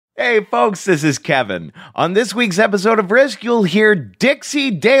Hey folks, this is Kevin. On this week's episode of Risk, you'll hear Dixie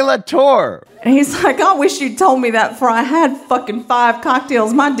De La Tour. And he's like, I wish you'd told me that before I had fucking 5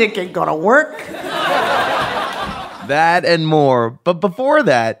 cocktails. My dick ain't gonna work. That and more. But before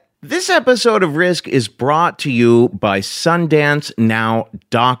that, this episode of Risk is brought to you by Sundance Now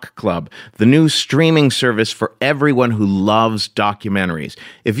Doc Club, the new streaming service for everyone who loves documentaries.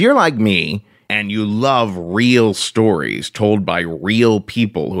 If you're like me, and you love real stories told by real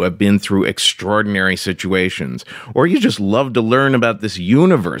people who have been through extraordinary situations, or you just love to learn about this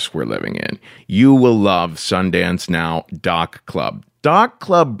universe we're living in, you will love Sundance Now Doc Club. Doc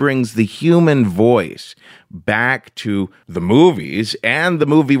Club brings the human voice back to the movies and the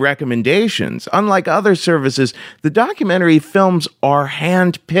movie recommendations. Unlike other services, the documentary films are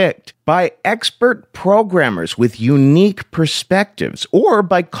handpicked by expert programmers with unique perspectives or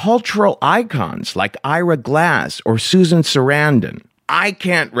by cultural icons like Ira Glass or Susan Sarandon. I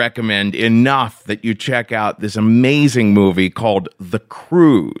can't recommend enough that you check out this amazing movie called The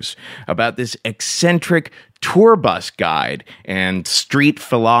Cruise, about this eccentric tour bus guide and street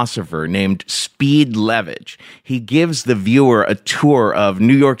philosopher named Speed Levitch. He gives the viewer a tour of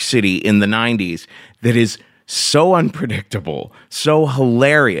New York City in the 90s that is so unpredictable, so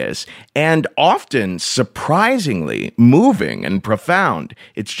hilarious, and often surprisingly moving and profound.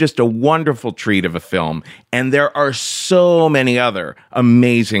 It's just a wonderful treat of a film, and there are so many other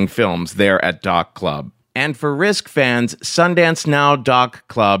amazing films there at Doc Club. And for Risk fans, Sundance Now Doc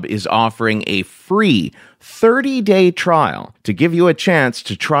Club is offering a free 30-day trial to give you a chance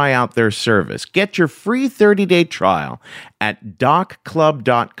to try out their service. Get your free 30-day trial at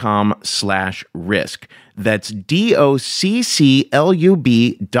docclub.com/risk. That's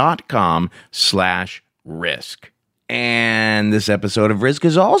docclub.com/risk. And this episode of Risk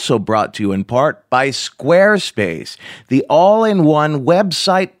is also brought to you in part by Squarespace, the all-in-one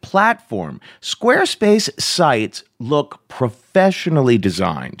website platform. Squarespace sites look professionally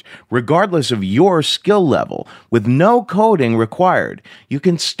designed, regardless of your skill level, with no coding required. You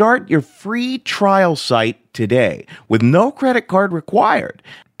can start your free trial site today with no credit card required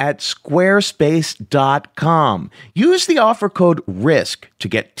at squarespace.com. Use the offer code RISK to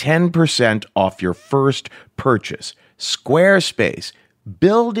get 10% off your first purchase. Squarespace.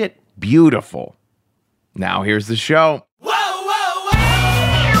 Build it beautiful. Now here's the show.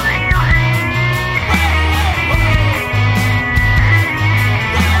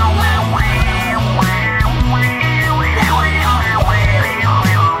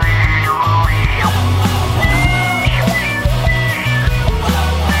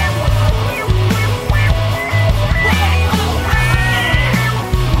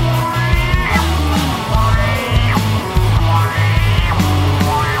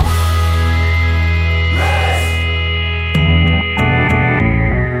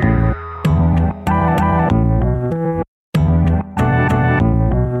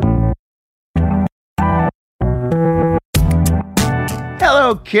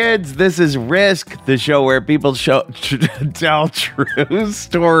 Hello, kids. This is Risk, the show where people tell true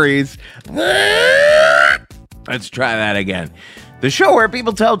stories. Let's try that again. The show where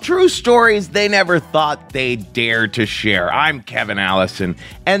people tell true stories they never thought they'd dare to share. I'm Kevin Allison,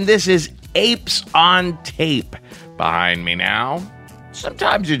 and this is Apes on Tape. Behind me now,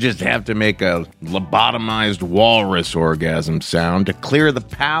 sometimes you just have to make a lobotomized walrus orgasm sound to clear the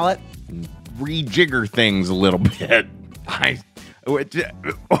palate and rejigger things a little bit. I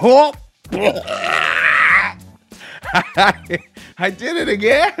did it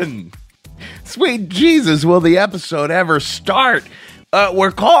again. Sweet Jesus, will the episode ever start?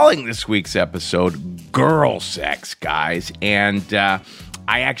 We're calling this week's episode Girl Sex, guys, and I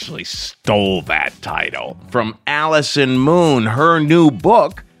actually stole that title from Allison Moon. Her new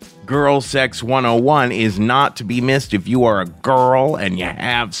book, Girl Sex 101, is not to be missed. If you are a girl and you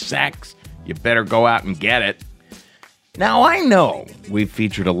have sex, you better go out and get it. Now, I know we've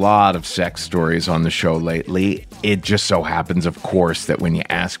featured a lot of sex stories on the show lately. It just so happens, of course, that when you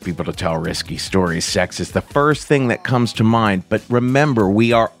ask people to tell risky stories, sex is the first thing that comes to mind. But remember,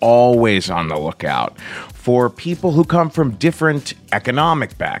 we are always on the lookout for people who come from different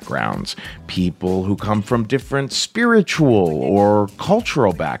economic backgrounds, people who come from different spiritual or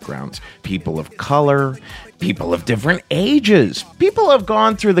cultural backgrounds, people of color, people of different ages. People have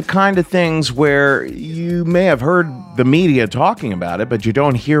gone through the kind of things where you may have heard the media talking about it, but you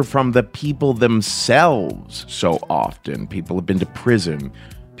don't hear from the people themselves so often. People have been to prison.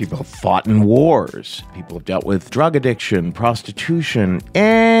 People have fought in wars. People have dealt with drug addiction, prostitution,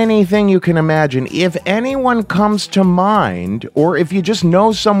 anything you can imagine. If anyone comes to mind, or if you just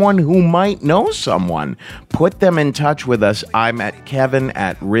know someone who might know someone, put them in touch with us. I'm at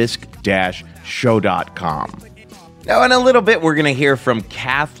kevin@risk-show.com. Now, in a little bit, we're going to hear from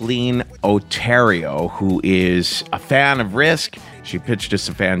Kathleen Otario, who is a fan of Risk. She pitched us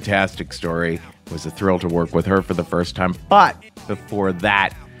a fantastic story. It was a thrill to work with her for the first time. But before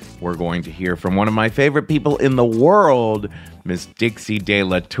that, we're going to hear from one of my favorite people in the world, Miss Dixie De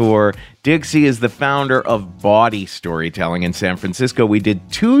La Tour. Dixie is the founder of Body Storytelling in San Francisco. We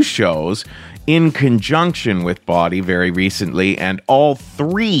did 2 shows in conjunction with Body very recently, and all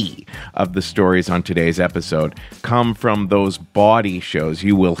 3 of the stories on today's episode come from those Body shows.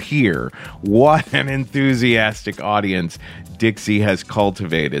 You will hear what an enthusiastic audience Dixie has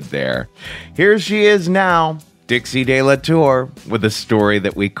cultivated there. Here she is now, Dixie De La Tour, with a story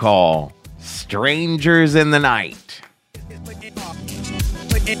that we call Strangers in the Night.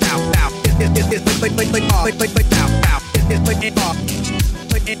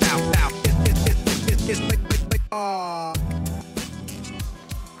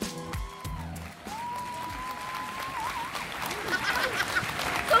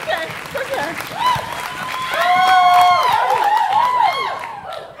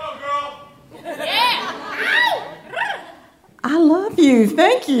 I love you.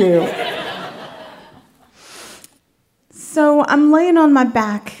 Thank you. So I'm laying on my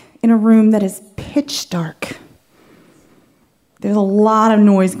back in a room that is pitch dark. There's a lot of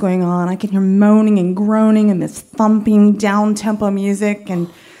noise going on. I can hear moaning and groaning and this thumping down-tempo music and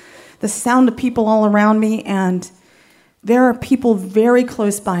the sound of people all around me, and there are people very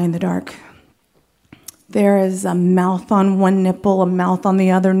close by in the dark. There is a mouth on one nipple, a mouth on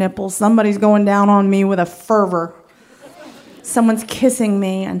the other nipple. Somebody's going down on me with a fervor. Someone's kissing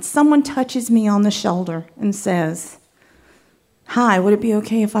me, and someone touches me on the shoulder and says, "Hi, would it be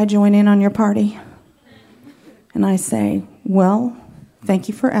okay if I join in on your party?" And I say, "Well, thank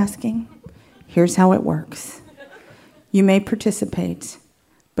you for asking. Here's how it works. You may participate,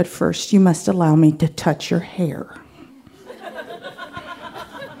 but first you must allow me to touch your hair." A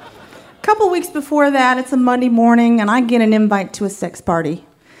couple weeks before that, it's a Monday morning, and I get an invite to a sex party.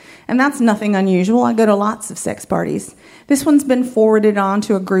 And that's nothing unusual. I go to lots of sex parties. This one's been forwarded on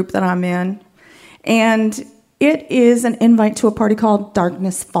to a group that I'm in. And it is an invite to a party called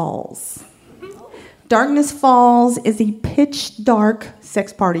Darkness Falls. Darkness Falls is a pitch dark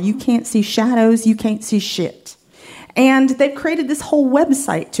sex party. You can't see shadows. You can't see shit. And they've created this whole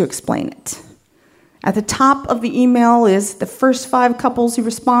website to explain it. At the top of the email is the first 5 couples who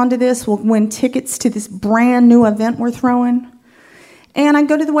respond to this will win tickets to this brand new event we're throwing. And I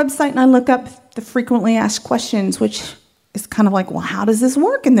go to the website and I look up the frequently asked questions, which is kind of like, well, how does this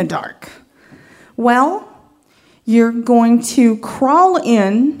work in the dark? Well, you're going to crawl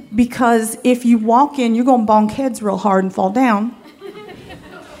in, because if you walk in, you're going to bonk heads real hard and fall down.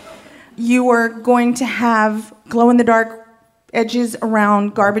 You are going to have glow-in-the-dark edges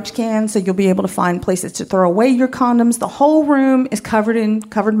around garbage cans, so you'll be able to find places to throw away your condoms. The whole room is covered in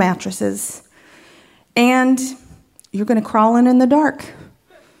covered mattresses. And you're going to crawl in the dark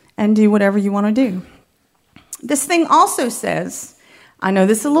and do whatever you want to do. This thing also says, I know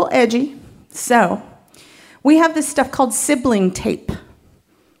this is a little edgy, so we have this stuff called sibling tape.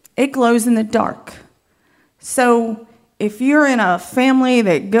 It glows in the dark. So if you're in a family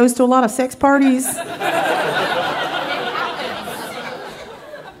that goes to a lot of sex parties,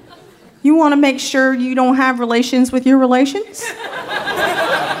 you want to make sure you don't have relations with your relations?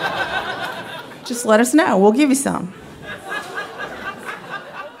 Just let us know. We'll give you some.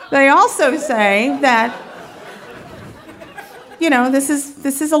 They also say that, this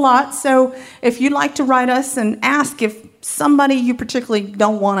is a lot. So if you'd like to write us and ask if somebody you particularly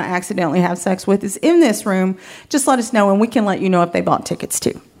don't want to accidentally have sex with is in this room, just let us know and we can let you know if they bought tickets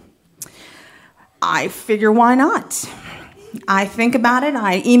too. I figure, why not? I think about it,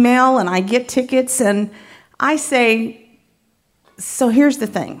 I email and I get tickets, and I say, so here's the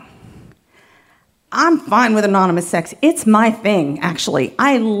thing. I'm fine with anonymous sex. It's my thing, actually.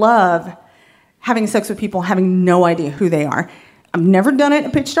 I love having sex with people, having no idea who they are. I've never done it in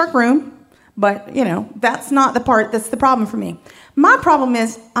a pitch dark room, but, that's not the part that's the problem for me. My problem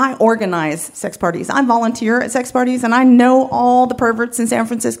is I organize sex parties. I volunteer at sex parties, and I know all the perverts in San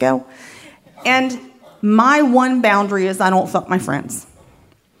Francisco. And my one boundary is I don't fuck my friends.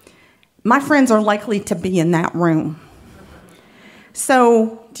 My friends are likely to be in that room.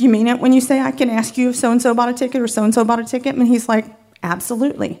 So, do you mean it when you say I can ask you if so-and-so bought a ticket or so-and-so bought a ticket? And he's like,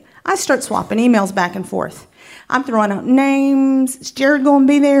 absolutely. I start swapping emails back and forth. I'm throwing out names. Is Jared going to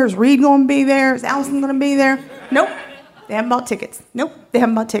be there? Is Reed going to be there? Is Allison going to be there? Nope. They haven't bought tickets. Nope. They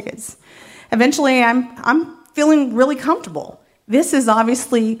haven't bought tickets. Eventually, I'm feeling really comfortable. This is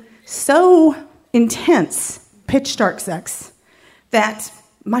obviously so intense, pitch dark sex, that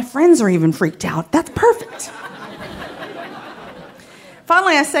my friends are even freaked out. That's perfect.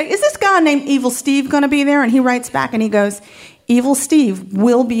 Finally, I say, is this guy named Evil Steve going to be there? And he writes back and he goes, Evil Steve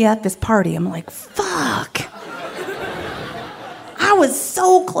will be at this party. I'm like, fuck. I was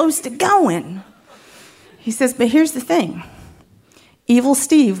so close to going. He says, but here's the thing. Evil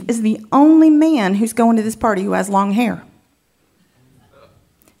Steve is the only man who's going to this party who has long hair.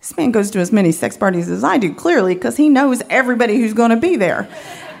 This man goes to as many sex parties as I do, clearly, because he knows everybody who's going to be there.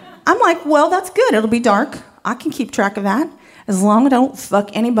 I'm like, well, that's good. It'll be dark. I can keep track of that. As long as I don't fuck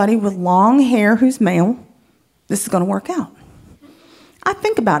anybody with long hair who's male, this is going to work out. I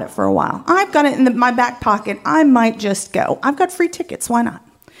think about it for a while. I've got it in my back pocket. I might just go. I've got free tickets. Why not?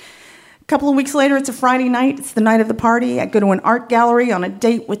 A couple of weeks later, it's a Friday night. It's the night of the party. I go to an art gallery on a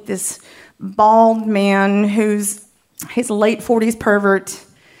date with this bald man he's a late 40s pervert.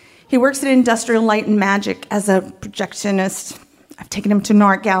 He works at Industrial Light and Magic as a projectionist. I've taken him to an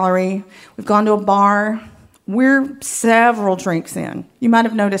art gallery. We've gone to a bar. We're several drinks in. You might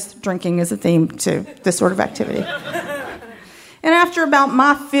have noticed drinking is a theme to this sort of activity. And after about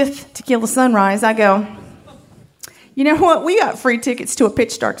my 5th tequila sunrise, I go, you know what? We got free tickets to a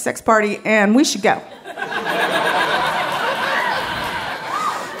pitch dark sex party, and we should go.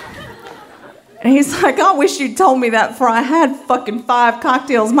 And he's like, I wish you'd told me that before I had fucking 5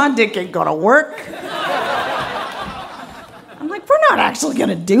 cocktails. My dick ain't gonna work. I'm like, we're not actually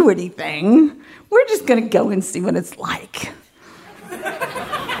gonna do anything. We're just gonna go and see what it's like.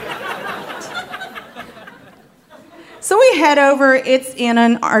 So we head over. It's in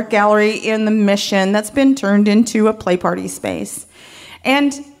an art gallery in the Mission that's been turned into a play party space.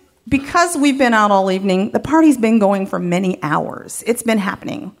 And because we've been out all evening, the party's been going for many hours. It's been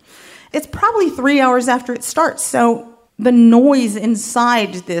happening. It's probably 3 hours after it starts, so the noise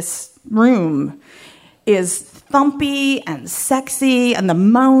inside this room is thumpy and sexy, and the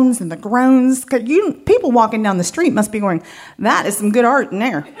moans and the groans. People walking down the street must be going, that is some good art in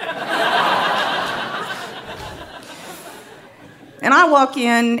there. And I walk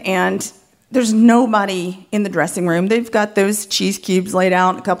in, and there's nobody in the dressing room. They've got those cheese cubes laid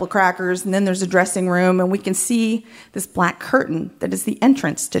out, a couple of crackers, and then there's a dressing room, and we can see this black curtain that is the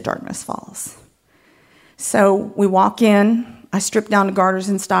entrance to Darkness Falls. So we walk in. I strip down to garters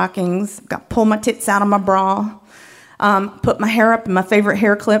and stockings, pull my tits out of my bra, put my hair up in my favorite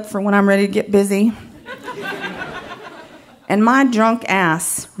hair clip for when I'm ready to get busy. And my drunk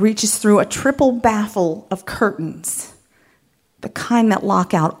ass reaches through a triple baffle of curtains, the kind that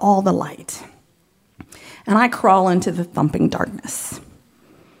lock out all the light. And I crawl into the thumping darkness.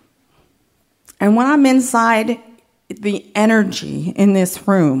 And when I'm inside, the energy in this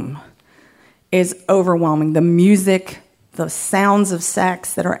room is overwhelming. The music, the sounds of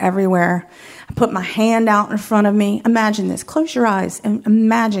sex that are everywhere. I put my hand out in front of me. Imagine this. Close your eyes and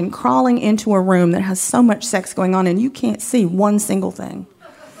imagine crawling into a room that has so much sex going on and you can't see one single thing.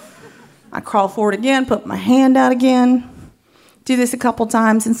 I crawl forward again, put my hand out again. Do this a couple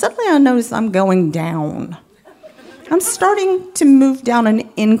times, and suddenly I notice I'm going down. I'm starting to move down an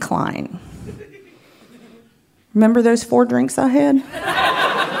incline. Remember those 4 drinks I had?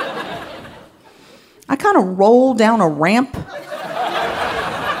 I kind of roll down a ramp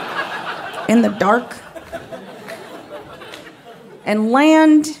in the dark and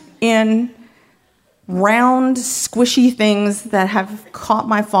land in round, squishy things that have caught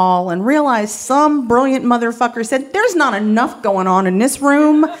my fall and realize some brilliant motherfucker said, there's not enough going on in this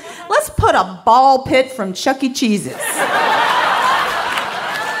room. Let's put a ball pit from Chuck E. Cheese's.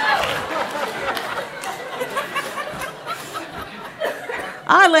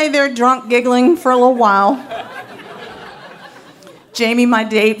 I lay there drunk, giggling for a little while. Jamie, my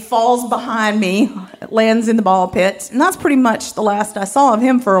date, falls behind me, lands in the ball pit, and that's pretty much the last I saw of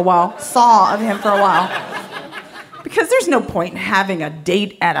him for a while. Because there's no point in having a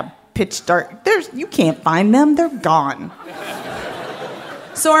date at a pitch dark. You can't find them. They're gone.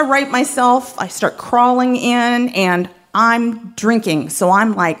 So I right myself. I start crawling in, and I'm drinking. So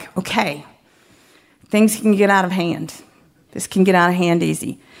I'm like, okay, things can get out of hand. This can get out of hand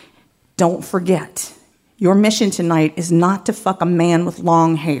easy. Don't forget, your mission tonight is not to fuck a man with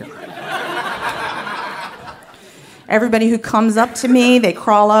long hair. Everybody who comes up to me, they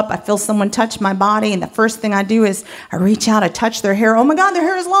crawl up. I feel someone touch my body, and the first thing I do is I reach out, I touch their hair. Oh my God, their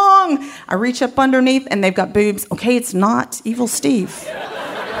hair is long. I reach up underneath, and they've got boobs. Okay, it's not Evil Steve.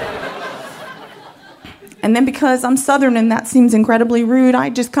 And then because I'm Southern and that seems incredibly rude, I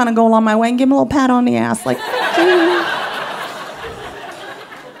just kind of go along my way and give him a little pat on the ass, like, thank you.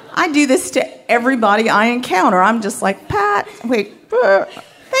 I do this to everybody I encounter. I'm just like, Pat, wait,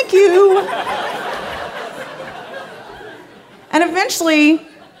 thank you. And eventually,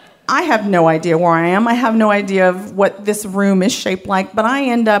 I have no idea where I am. I have no idea of what this room is shaped like, but I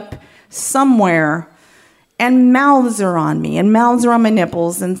end up somewhere, and mouths are on me, and mouths are on my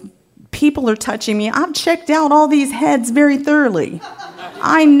nipples, and people are touching me. I've checked out all these heads very thoroughly.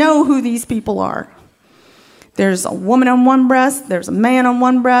 I know who these people are. There's a woman on one breast, there's a man on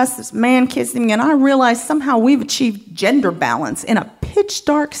one breast, there's a man kissing me, and I realize somehow we've achieved gender balance in a pitch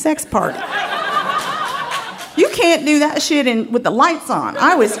dark sex party. You can't do that shit with the lights on.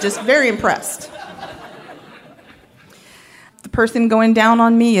 I was just very impressed. The person going down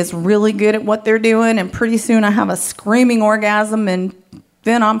on me is really good at what they're doing, and pretty soon I have a screaming orgasm, and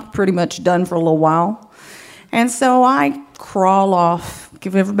then I'm pretty much done for a little while. And so I crawl off,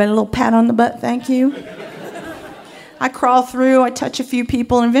 give everybody a little pat on the butt, thank you. I crawl through, I touch a few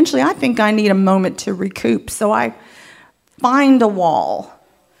people, and eventually I think I need a moment to recoup. So I find a wall,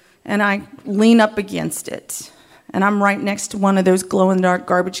 and I lean up against it. And I'm right next to one of those glow-in-the-dark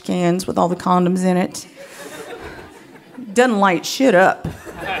garbage cans with all the condoms in it. Doesn't light shit up.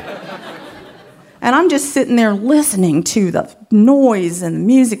 And I'm just sitting there listening to the noise and the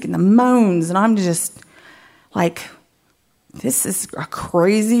music and the moans, and I'm just like, this is a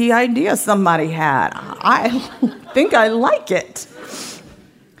crazy idea somebody had. I think I like it.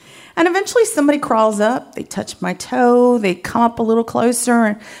 And eventually somebody crawls up, they touch my toe, they come up a little closer,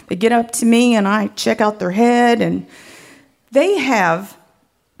 and they get up to me, and I check out their head, and they have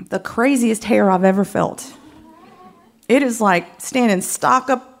the craziest hair I've ever felt. It is like standing stock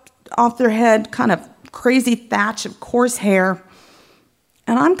up off their head, kind of crazy thatch of coarse hair.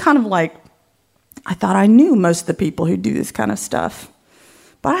 And I'm kind of like, I thought I knew most of the people who do this kind of stuff,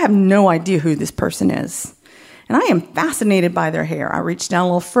 but I have no idea who this person is. And I am fascinated by their hair. I reach down a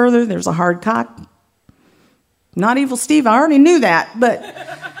little further. There's a hard cock. Not Evil Steve, I already knew that. But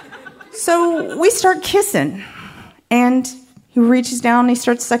so we start kissing. And he reaches down and he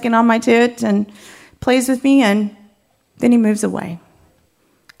starts sucking on my tit and plays with me, and then he moves away.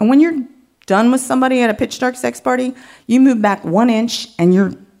 And when you're done with somebody at a pitch dark sex party, you move back 1 inch and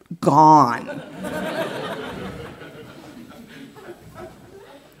you're gone.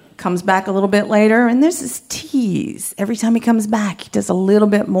 Comes back a little bit later, and there's this tease. Every time he comes back, he does a little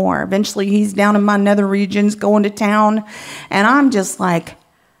bit more. Eventually, he's down in my nether regions going to town, and I'm just like,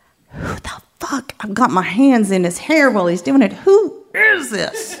 who the fuck? I've got my hands in his hair while he's doing it. Who is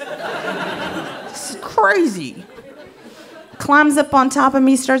this? This is crazy. Climbs up on top of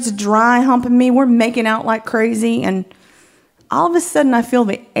me, starts dry humping me. We're making out like crazy, and all of a sudden, I feel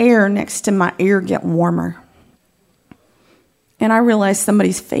the air next to my ear get warmer. And I realize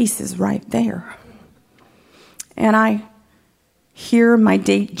somebody's face is right there. And I hear my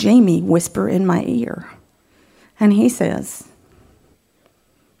date Jamie whisper in my ear. And he says,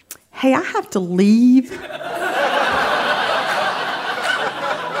 "Hey, I have to leave."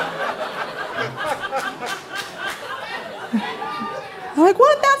 I'm like,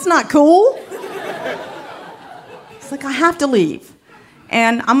 what? That's not cool. It's like, I have to leave.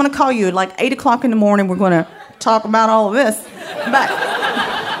 And I'm going to call you at like 8 o'clock in the morning. We're going to talk about all of this. But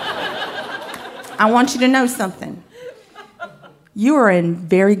I want you to know something. You are in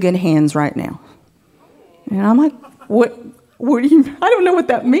very good hands right now. And I'm like, what do you, I don't know what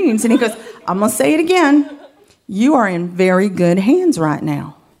that means. And he goes, I'm going to say it again. You are in very good hands right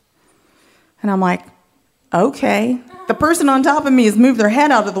now. And I'm like, okay. The person on top of me has moved their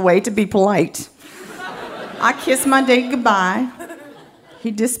head out of the way to be polite. I kiss my date goodbye.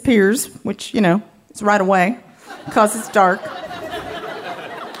 He disappears, which, it's right away because it's dark.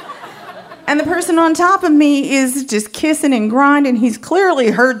 And the person on top of me is just kissing and grinding. He's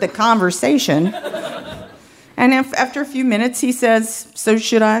clearly heard the conversation. And after a few minutes, he says, so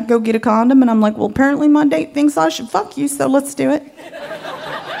should I go get a condom? And I'm like, well, apparently my date thinks I should fuck you, so let's do it.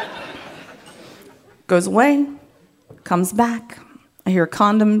 Goes away, comes back. I hear a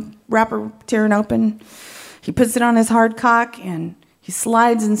condom wrapper tearing open. He puts it on his hard cock, and he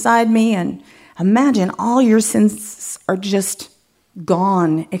slides inside me. And imagine all your senses are just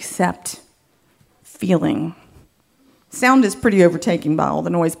gone except feeling. Sound is pretty overtaken by all the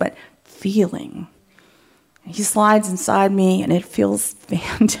noise, but feeling. He slides inside me, and it feels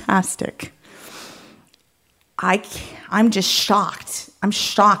fantastic. I'm just shocked. I'm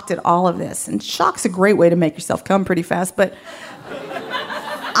shocked at all of this. And shock's a great way to make yourself come pretty fast, but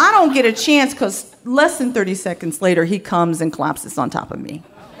I don't get a chance because less than 30 seconds later, he comes and collapses on top of me.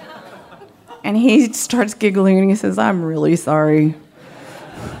 And he starts giggling and he says, I'm really sorry.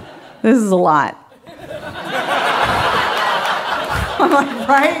 This is a lot. I'm like,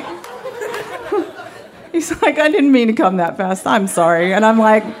 right? He's like, I didn't mean to come that fast. I'm sorry. And I'm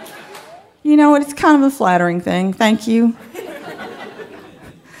like, you know what? It's kind of a flattering thing. Thank you.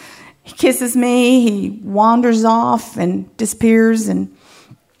 He kisses me. He wanders off and disappears. And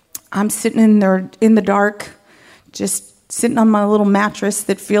I'm sitting in there in the dark, just sitting on my little mattress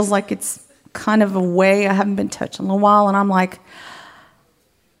that feels like it's kind of away. I haven't been touched in a while. And I'm like,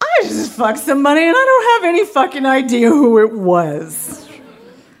 I just fucked somebody and I don't have any fucking idea who it was.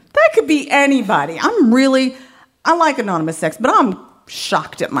 That could be anybody. I like anonymous sex, but I'm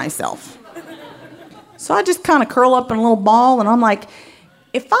shocked at myself. So I just kind of curl up in a little ball and I'm like,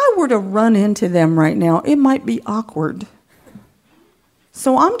 if I were to run into them right now, it might be awkward.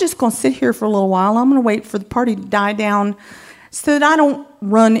 So I'm just going to sit here for a little while. I'm going to wait for the party to die down so that I don't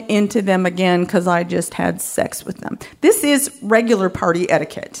run into them again because I just had sex with them. This is regular party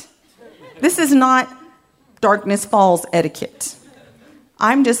etiquette. This is not Darkness Falls etiquette.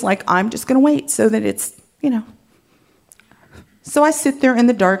 I'm just going to wait so that it's, So I sit there in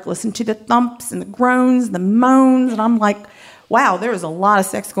the dark, listen to the thumps and the groans, the moans, and I'm like, wow, there is a lot of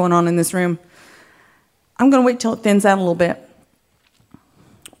sex going on in this room. I'm going to wait till it thins out a little bit.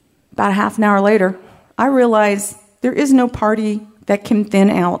 About a half an hour later, I realize there is no party that can thin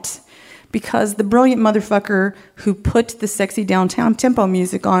out because the brilliant motherfucker who put the sexy downtown tempo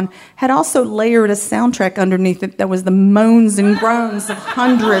music on had also layered a soundtrack underneath it that was the moans and groans of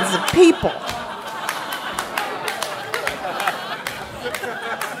hundreds of people.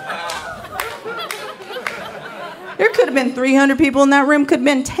 There could have been 300 people in that room, could have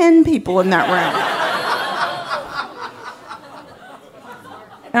been 10 people in that room.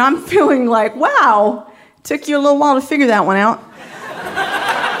 And I'm feeling like, wow, took you a little while to figure that one out.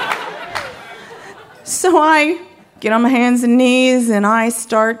 So I get on my hands and knees and I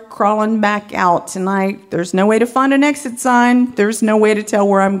start crawling back out. And there's no way to find an exit sign. There's no way to tell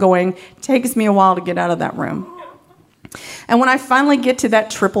where I'm going. It takes me a while to get out of that room. And when I finally get to that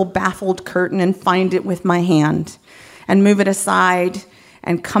triple baffled curtain and find it with my hand and move it aside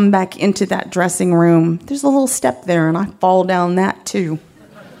and come back into that dressing room, there's a little step there and I fall down that too.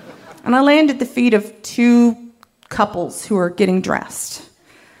 And I land at the feet of two couples who are getting dressed.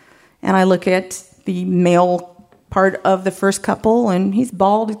 And I look at the male part of the first couple, and he's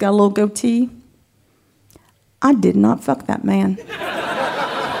bald, he's got a little goatee. I did not fuck that man.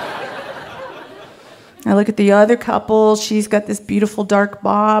 I look at the other couple, she's got this beautiful dark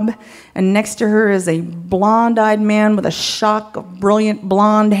bob, and next to her is a blonde-eyed man with a shock of brilliant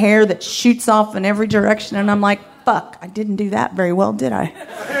blonde hair that shoots off in every direction, and I'm like, fuck, I didn't do that very well, did I?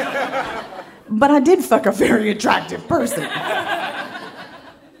 But I did fuck a very attractive person.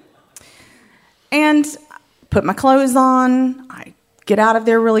 And put my clothes on, I get out of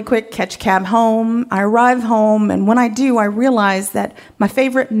there really quick, catch a cab home. I arrive home, and when I do, I realize that my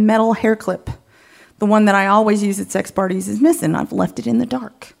favorite metal hair clip, the one that I always use at sex parties, is missing. I've left it in the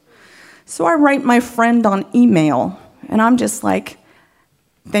dark. So I write my friend on email, and I'm just like,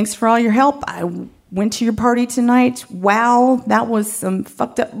 thanks for all your help. I went to your party tonight. Wow, that was some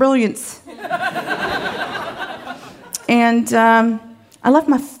fucked up brilliance. And I left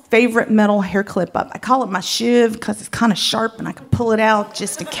my favorite metal hair clip up. I call it my shiv because it's kind of sharp and I can pull it out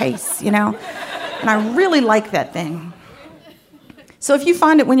just in case, And I really like that thing. So if you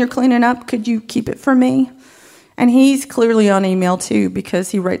find it when you're cleaning up, could you keep it for me? And he's clearly on email too because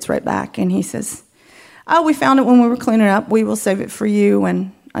he writes right back and he says, oh, we found it when we were cleaning up. We will save it for you.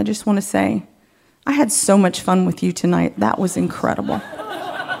 And I just want to say, I had so much fun with you tonight. That was incredible.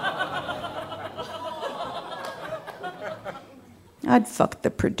 I'd fuck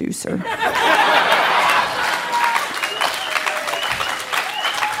the producer.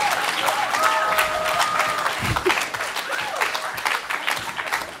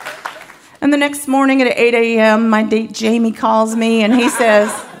 And the next morning at 8 a.m., my date Jamie calls me and he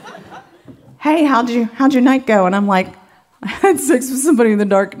says, hey, how'd your night go? And I'm like, I had sex with somebody in the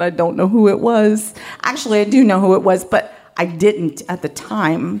dark and I don't know who it was. Actually, I do know who it was, but I didn't at the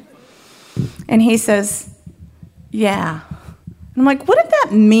time. And he says, yeah. And I'm like, what did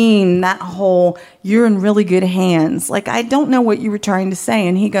that mean, that whole, you're in really good hands? Like, I don't know what you were trying to say.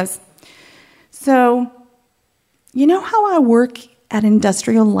 And he goes, so, you know how I work at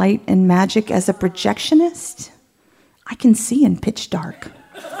Industrial Light and Magic as a projectionist? I can see in pitch dark.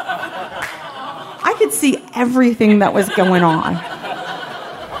 I could see everything that was going on.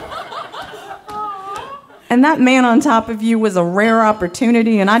 And that man on top of you was a rare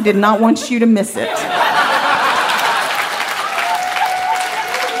opportunity, and I did not want you to miss it.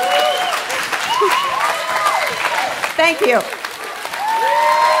 Thank you.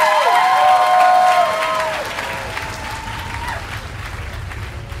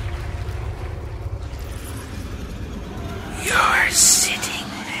 You're sitting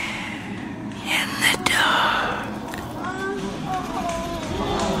there in the dark.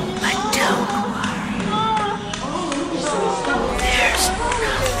 But don't worry. There's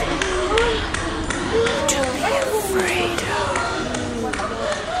nothing to be afraid of.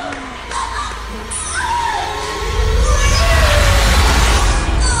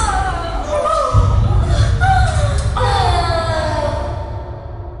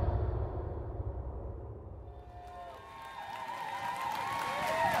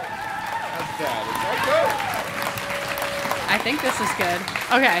 I think this is good.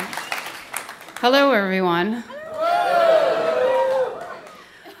 Okay. Hello, everyone.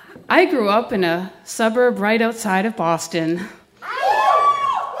 I grew up in a suburb right outside of Boston.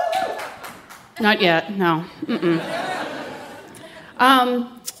 Not yet, no.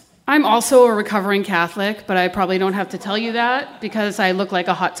 I'm also a recovering Catholic, but I probably don't have to tell you that because I look like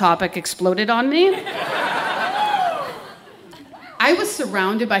a Hot Topic exploded on me. I was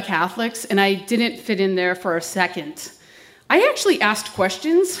surrounded by Catholics, and I didn't fit in there for a second. I actually asked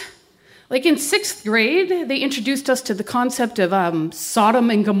questions. Like in 6th grade, they introduced us to the concept of Sodom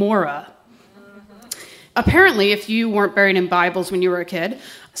and Gomorrah. Apparently, if you weren't buried in Bibles when you were a kid,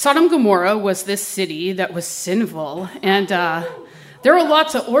 Sodom and Gomorrah was this city that was sinful, and there were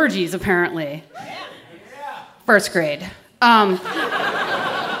lots of orgies, apparently. 1st grade.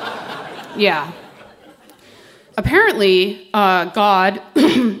 Yeah. Apparently, God,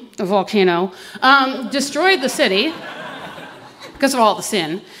 a volcano, destroyed the city because of all the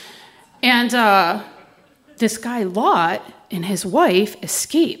sin. And this guy Lot and his wife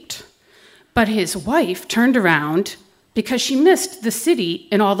escaped. But his wife turned around because she missed the city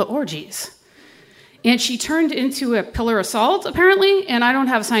and all the orgies. And she turned into a pillar of salt, apparently, and I don't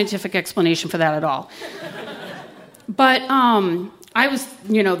have a scientific explanation for that at all. But I was,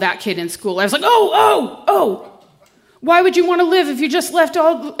 that kid in school. I was like, oh, why would you want to live if you just left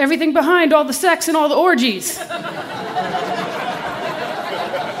everything behind, all the sex and all the orgies?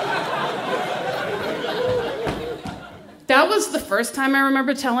 That was the first time I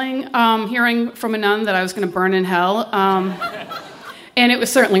remember hearing from a nun that I was going to burn in hell. And it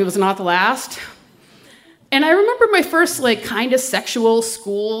was not the last. And I remember my first, kind of sexual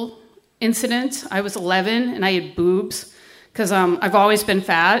school incident. I was 11, and I had boobs, because I've always been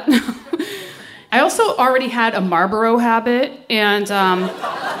fat. I also already had a Marlboro habit, and,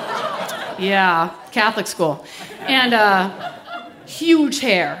 yeah, Catholic school. And huge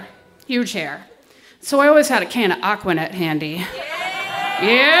hair. So I always had a can of Aquanet handy.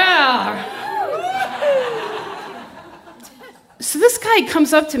 Yeah. So this guy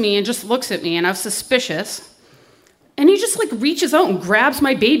comes up to me and just looks at me, and I was suspicious. And he just reaches out and grabs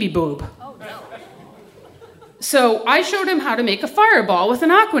my baby boob. So I showed him how to make a fireball with an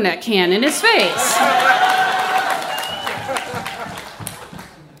Aquanet can in his face.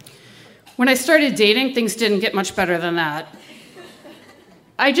 When I started dating, things didn't get much better than that.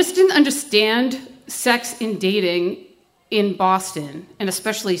 I just didn't understand sex in dating in Boston, and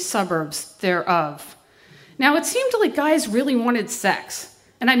especially suburbs thereof. Now, it seemed like guys really wanted sex.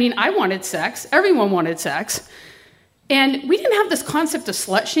 And I mean, I wanted sex. Everyone wanted sex. And we didn't have this concept of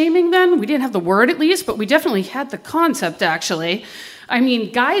slut-shaming then. We didn't have the word, at least, but we definitely had the concept, actually. I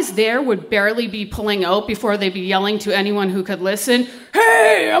mean, guys there would barely be pulling out before they'd be yelling to anyone who could listen,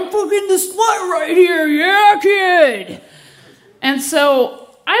 "Hey, I'm fucking the slut right here, yeah, kid!" And so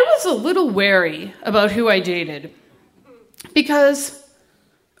I was a little wary about who I dated. Because,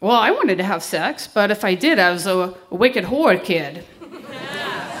 well, I wanted to have sex, but if I did, I was a wicked whore kid.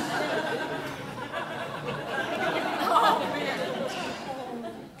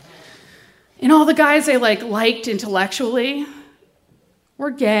 And all the guys I liked intellectually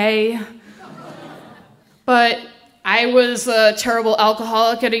were gay. But I was a terrible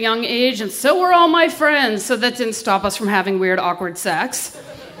alcoholic at a young age, and so were all my friends, so that didn't stop us from having weird, awkward sex.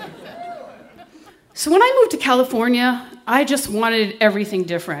 So when I moved to California, I just wanted everything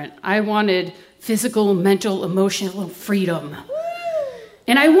different. I wanted physical, mental, emotional freedom.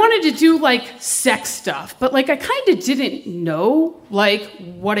 And I wanted to do, sex stuff, but, I kind of didn't know,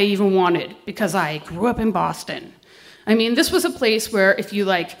 what I even wanted, because I grew up in Boston. I mean, this was a place where if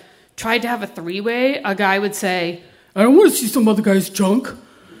you, tried to have a three-way, a guy would say, "I don't want to see some other guy's junk."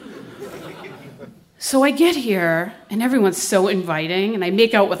 So I get here, and everyone's so inviting, and I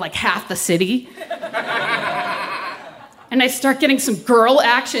make out with, half the city. And I start getting some girl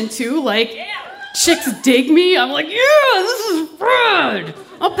action, too, chicks dig me. I'm like, yeah, this is rad.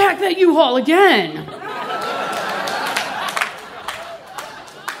 I'll pack that U-Haul again.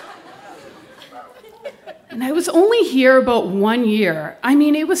 And I was only here about 1 year. I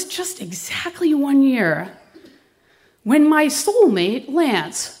mean, it was just exactly 1 year when my soulmate,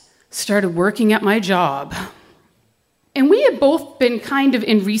 Lance, started working at my job. And we had both been kind of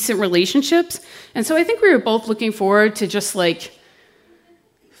in recent relationships, and so I think we were both looking forward to just like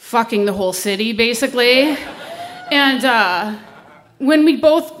fucking the whole city, basically. And when we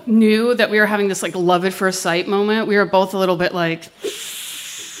both knew that we were having this like love at first sight moment, we were both a little bit like,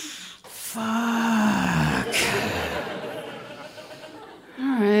 fuck.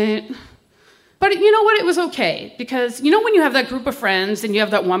 All right. But you know what? It was okay. Because you know when you have that group of friends and you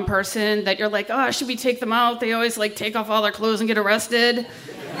have that one person that you're like, oh, should we take them out? They always like take off all their clothes and get arrested.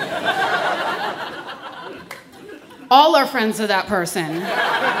 All our friends are that person.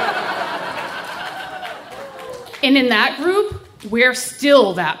 And in that group, we're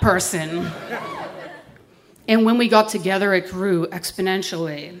still that person. And when we got together, it grew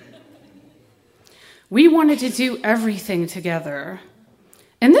exponentially. We wanted to do everything together.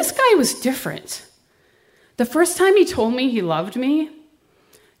 And this guy was different. The first time he told me he loved me,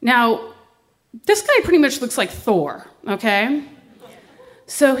 now, this guy pretty much looks like Thor, okay?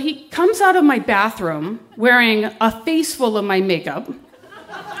 So he comes out of my bathroom wearing a face full of my makeup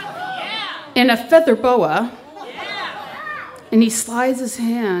and a feather boa, and he slides his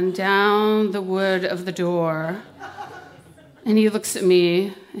hand down the wood of the door, and he looks at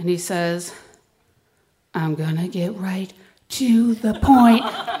me and he says, I'm gonna get right to the point.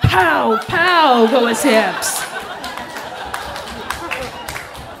 Pow, pow, go his hips.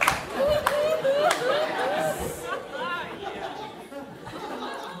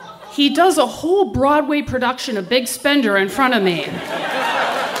 He does a whole Broadway production of Big Spender in front of me.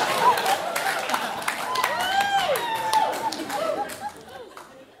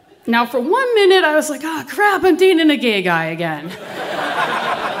 Now, for 1 minute, I was like, oh, crap, I'm dating a gay guy again.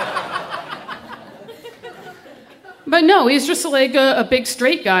 But no, he's just like a big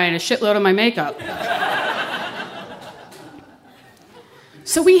straight guy and a shitload of my makeup.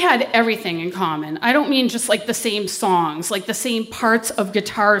 So we had everything in common. I don't mean just like the same songs, like the same parts of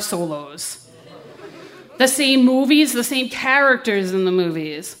guitar solos. The same movies, the same characters in the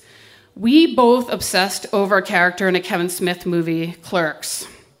movies. We both obsessed over a character in a Kevin Smith movie, Clerks.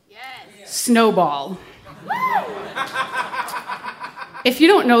 Yes. Snowball. If you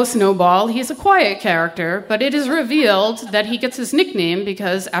don't know Snowball, he's a quiet character, but it is revealed that he gets his nickname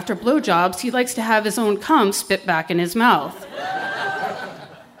because after blowjobs, he likes to have his own cum spit back in his mouth.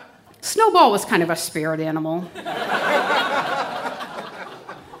 Snowball was kind of a spirit animal.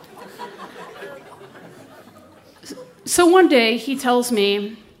 So one day, he tells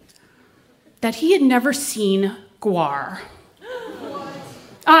me that he had never seen Gwar.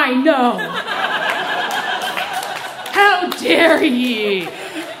 I know! How dare ye!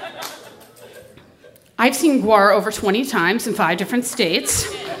 I've seen Gwar over 20 times in 5 different states.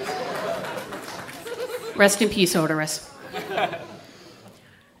 Rest in peace, Odorous.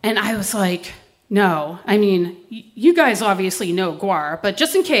 And I was like, no. I mean, you guys obviously know Gwar, but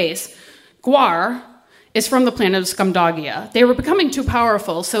just in case, Gwar is from the planet of Scumdogia. They were becoming too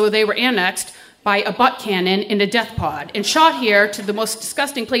powerful, so they were annexed by a butt cannon in a death pod and shot here to the most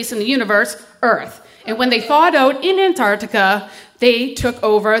disgusting place in the universe, Earth. And when they thawed out in Antarctica, they took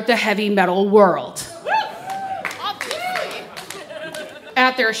over the heavy metal world.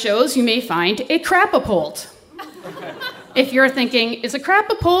 At their shows, you may find a crapapult. If you're thinking, is a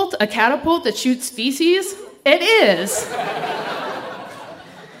crapapult a catapult that shoots feces? It is.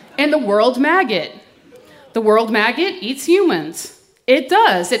 And the world maggot. The world maggot eats humans. It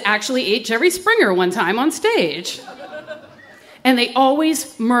does. It actually ate Jerry Springer one time on stage. And they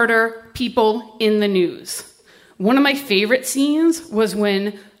always murder people in the news. One of my favorite scenes was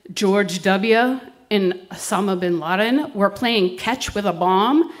when George W. and Osama bin Laden were playing catch with a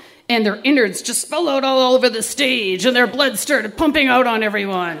bomb, and their innards just fell out all over the stage, and their blood started pumping out on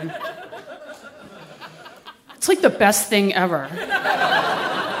everyone. It's like the best thing ever.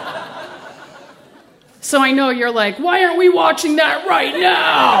 So I know you're like, why aren't we watching that right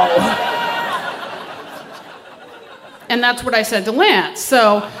now? And that's what I said to Lance.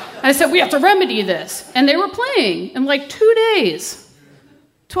 So I said, we have to remedy this. And they were playing in like 2 days,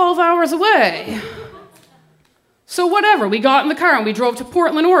 12 hours away. So whatever, we got in the car and we drove to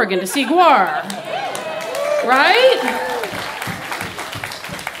Portland, Oregon to see Gwar. Right?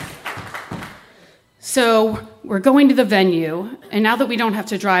 So we're going to the venue, and now that we don't have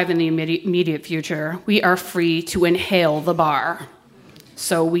to drive in the immediate future, we are free to inhale the bar.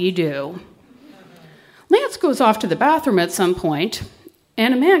 So we do. Lance goes off to the bathroom at some point,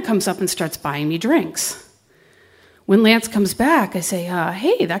 and a man comes up and starts buying me drinks. When Lance comes back, I say,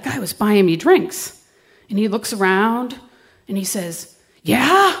 hey, that guy was buying me drinks. And he looks around and he says,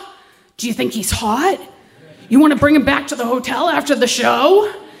 "Yeah? Do you think he's hot? You want to bring him back to the hotel after the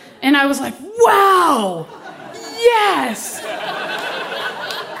show?" And I was like, wow, yes.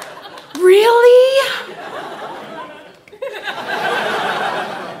 Really?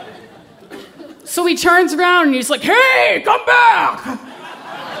 So he turns around and he's like, "Hey, come back."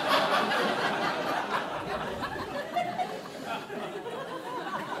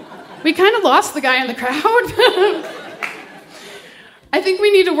 We kind of lost the guy in the crowd. I think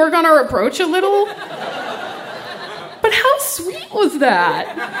we need to work on our approach a little. But how sweet was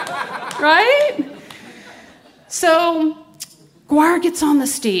that? Right? So, GWAR gets on the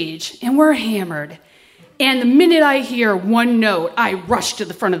stage, and we're hammered. And the minute I hear one note, I rush to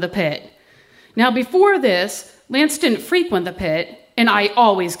the front of the pit. Now, before this, Lance didn't frequent the pit, and I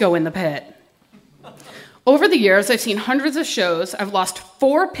always go in the pit. Over the years, I've seen hundreds of shows. I've lost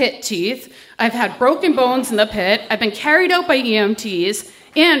 4 pit teeth. I've had broken bones in the pit. I've been carried out by EMTs.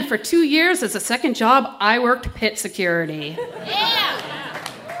 And for 2 years, as a second job, I worked pit security. Yeah!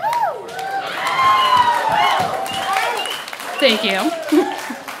 Thank you.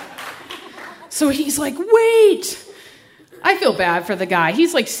 So he's like, "Wait." I feel bad for the guy.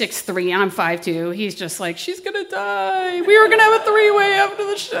 He's like 6'3", I'm 5'2". He's just like, "She's gonna die. We were gonna have a 3-way after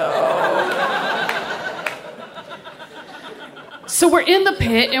the show." So we're in the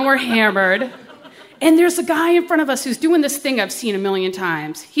pit and we're hammered. And there's a guy in front of us who's doing this thing I've seen a million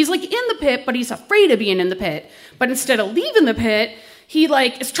times. He's like in the pit, but he's afraid of being in the pit. But instead of leaving the pit, he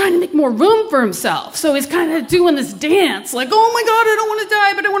like is trying to make more room for himself. So he's kind of doing this dance, like, "Oh my God, I don't want to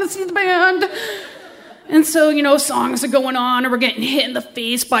die, but I want to see the band." And so, you know, songs are going on, and we're getting hit in the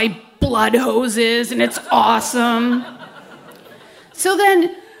face by blood hoses, and it's awesome. So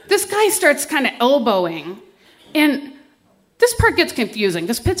then this guy starts kind of elbowing, and this part gets confusing,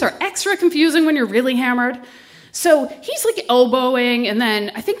 because pits are extra confusing when you're really hammered. So he's like elbowing, and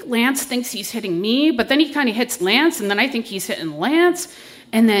then I think Lance thinks he's hitting me, but then he kind of hits Lance, and then I think he's hitting Lance.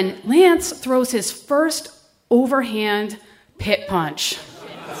 And then Lance throws his first overhand pit punch.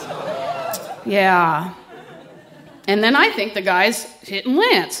 Yeah. And then I think the guy's hitting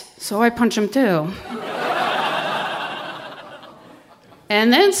Lance, so I punch him too.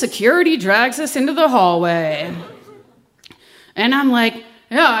 And then security drags us into the hallway. And I'm like,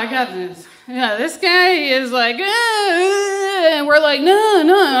 "Yeah, I got this. Yeah, this guy is like, and we're like,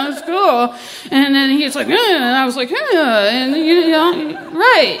 no, it's cool." And then he's like, and I was like, and you know,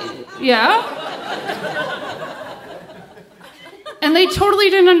 right, yeah. And they totally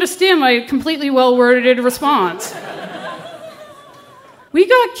didn't understand my completely well-worded response. We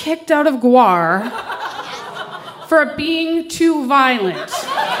got kicked out of GWAR for being too violent.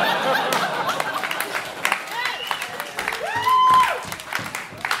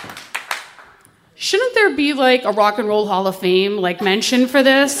 Shouldn't there be like a Rock and Roll Hall of Fame like mention for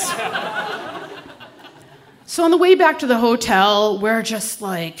this? So on the way back to the hotel, we're just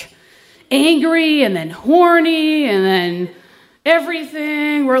like angry and then horny and then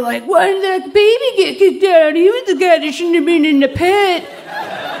everything. We're like, "Why did that baby get kicked out? He was the guy that shouldn't have been in the pit."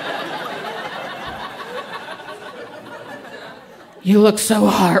 "You look so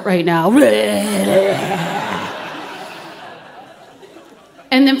hot right now."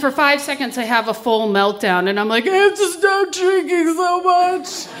 And then for 5 seconds, I have a full meltdown, and I'm like, "I have to stop drinking so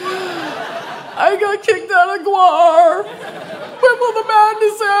much. I got kicked out of GWAR. When will the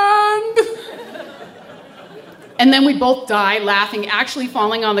madness end?" And then we both die laughing, actually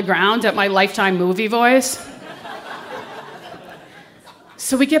falling on the ground at my Lifetime movie voice.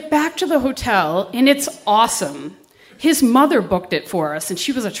 So we get back to the hotel, and it's awesome. His mother booked it for us, and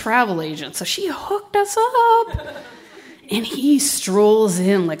she was a travel agent, so she hooked us up. And he strolls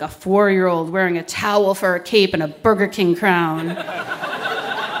in like a 4-year-old wearing a towel for a cape and a Burger King crown.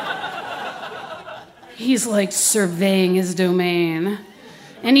 He's like surveying his domain.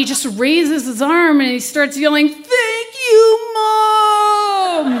 And he just raises his arm and he starts yelling, "Thank you,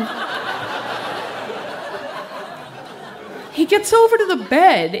 Mom!" He gets over to the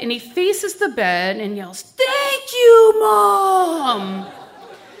bed and he faces the bed and yells, "Thank you, Mom!"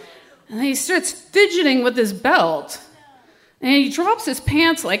 And then he starts fidgeting with his belt. And he drops his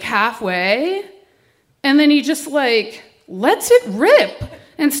pants like halfway, and then he just like lets it rip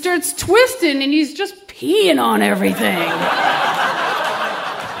and starts twisting, and he's just peeing on everything.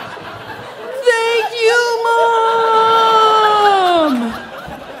 "Thank you, Mom!"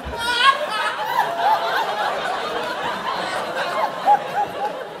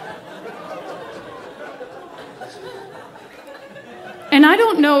 And I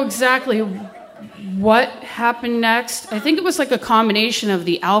don't know exactly what happened next. I think it was like a combination of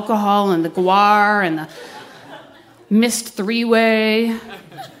the alcohol and the guar and the missed three-way.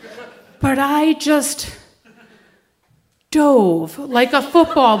 But I just dove like a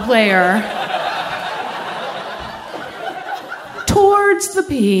football player towards the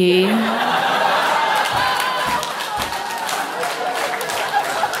pee.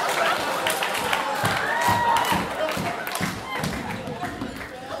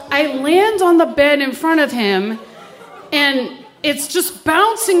 I land on the bed in front of him, and it's just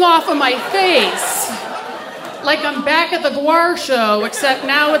bouncing off of my face. Like I'm back at the Guar show, except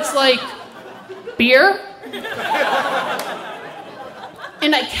now it's like beer.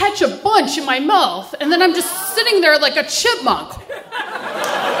 And I catch a bunch in my mouth, and then I'm just sitting there like a chipmunk.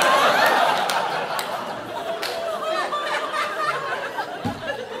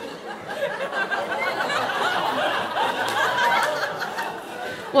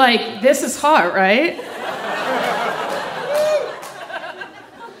 Like, this is hot, right?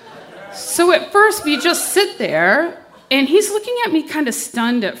 So at first, we just sit there, and he's looking at me kind of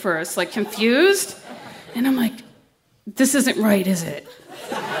stunned at first, like confused. And I'm like, this isn't right, is it?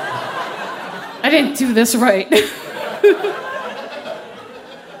 I didn't do this right.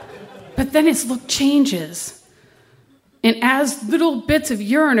 But then his look changes. And as little bits of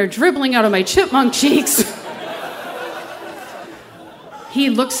urine are dribbling out of my chipmunk cheeks, he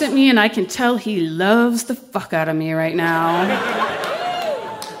looks at me, and I can tell he loves the fuck out of me right now.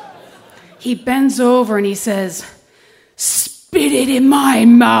 He bends over and he says, "Spit it in my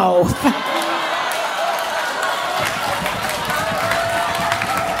mouth."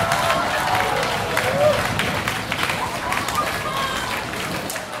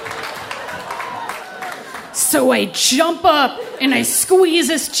 So I jump up and I squeeze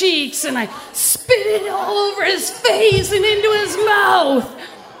his cheeks and I spit it all over his face and into his mouth.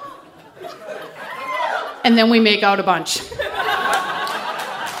 And then we make out a bunch.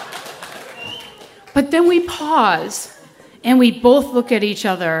 But then we pause and we both look at each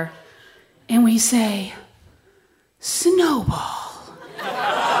other and we say, "Snowball."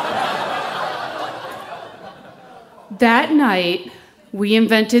 That night, we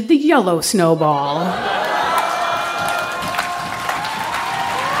invented the yellow snowball.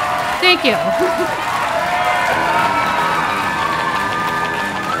 Thank you.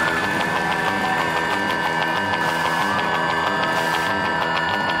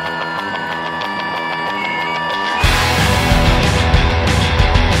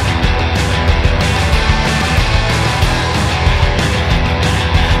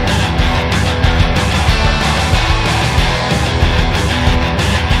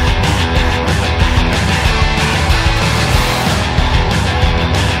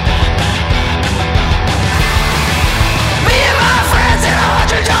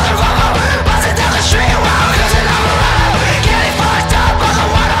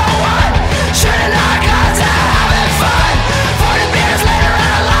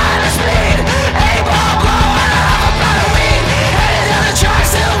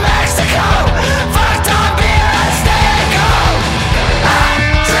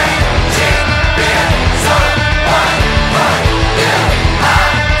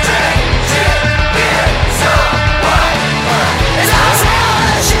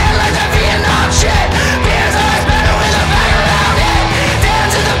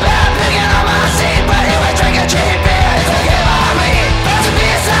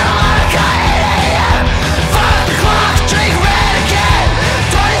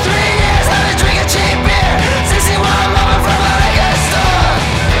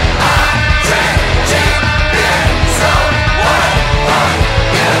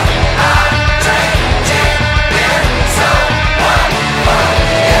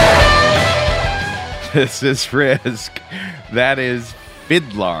 This is Risk. That is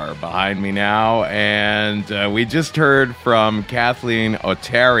Fiddler behind me now. And we just heard from Kathleen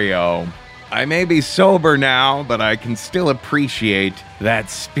Otario. I may be sober now, but I can still appreciate that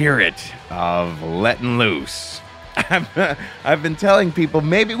spirit of letting loose. I've been telling people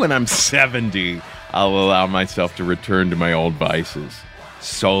maybe when I'm 70, I'll allow myself to return to my old vices.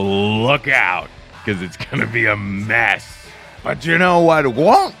 So look out, because it's going to be a mess. But you know what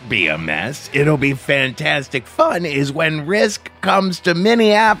won't be a mess? It'll be fantastic fun is when Risk comes to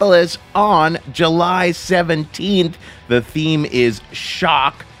Minneapolis on July 17th. The theme is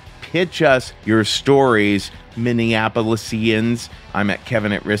shock. Pitch us your stories, Minneapolisians. I'm at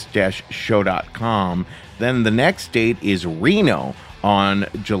kevin@risk-show.com. Then the next date is Reno on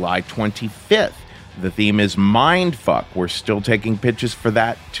July 25th. The theme is mindfuck. We're still taking pitches for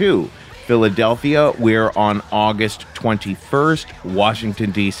that too. Philadelphia, we're on August 21st. Washington,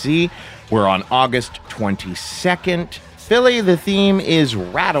 D.C., We're on August 22nd. Philly, the theme is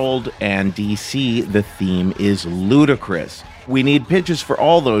rattled, and DC, the theme is ludicrous. We need pitches for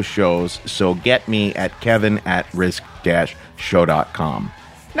all those shows, so get me at kevin@risk-show.com.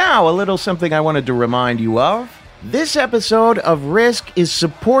 Now, a little something I wanted to remind you of. This episode of Risk is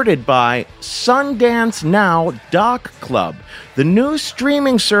supported by Sundance Now Doc Club, the new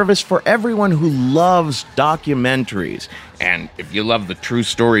streaming service for everyone who loves documentaries. And if you love the true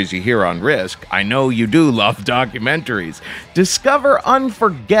stories you hear on Risk, I know you do love documentaries. Discover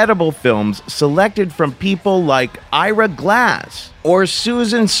unforgettable films selected from people like Ira Glass or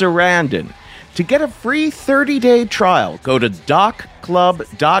Susan Sarandon. To get a free 30-day trial, go to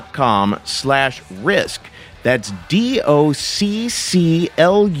docclub.com/risk. That's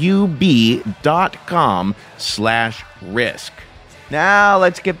docclub.com/risk. Now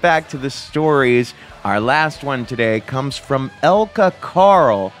let's get back to the stories. Our last one today comes from Elka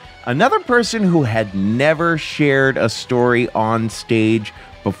Carl, another person who had never shared a story on stage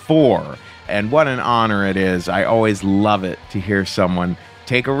before. And what an honor it is. I always love it to hear someone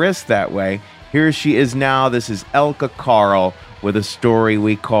take a risk that way. Here she is now. This is Elka Carl with a story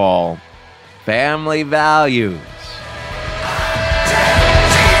we call Family Values.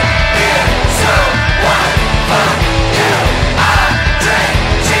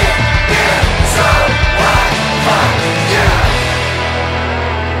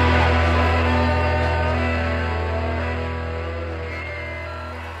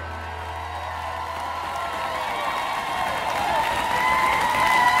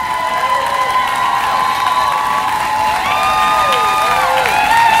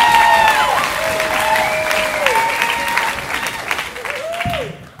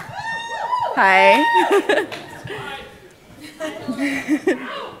 Hi.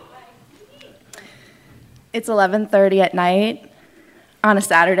 It's 11:30 at night on a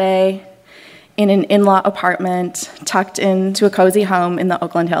Saturday in an in-law apartment tucked into a cozy home in the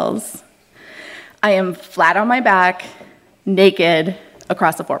Oakland Hills. I am flat on my back, naked,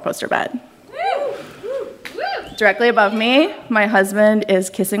 across a four-poster bed. Directly above me, my husband is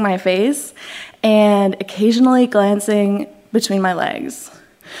kissing my face and occasionally glancing between my legs.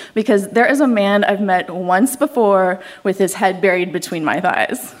 Because there is a man I've met once before with his head buried between my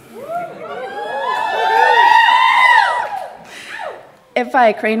thighs. If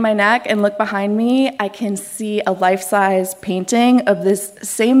I crane my neck and look behind me, I can see a life-size painting of this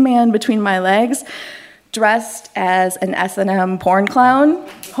same man between my legs, dressed as an S&M porn clown,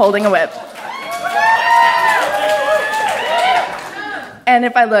 holding a whip. And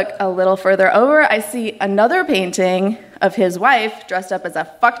if I look a little further over, I see another painting of his wife dressed up as a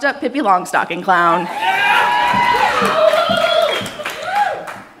fucked up Pippi Longstocking clown.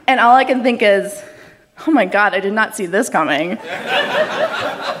 And all I can think is, oh my God, I did not see this coming.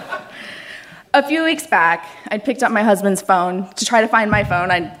 A few weeks back, I picked up my husband's phone to try to find my phone.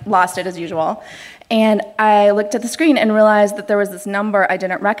 I lost it as usual. And I looked at the screen and realized that there was this number I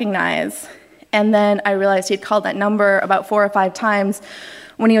didn't recognize. And then I realized he'd called that number about 4 or 5 times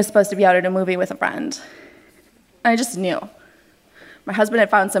when he was supposed to be out at a movie with a friend. I just knew. My husband had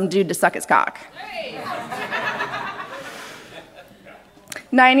found some dude to suck his cock.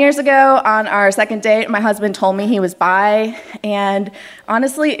 9 years ago, on our second date, my husband told me he was bi, and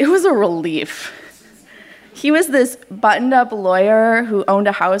honestly, it was a relief. He was this buttoned-up lawyer who owned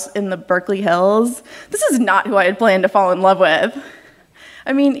a house in the Berkeley Hills. This is not who I had planned to fall in love with.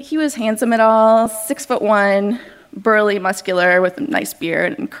 I mean, he was handsome at all, 6'1", burly, muscular, with a nice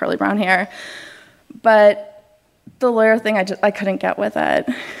beard and curly brown hair. But the lawyer thing, I couldn't get with it.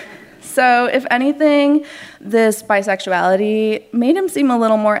 So, if anything, this bisexuality made him seem a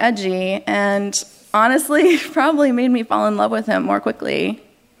little more edgy, and honestly, probably made me fall in love with him more quickly.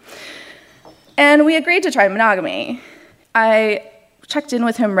 And we agreed to try monogamy. I checked in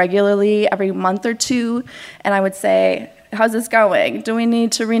with him regularly every month or two, and I would say, how's this going? Do we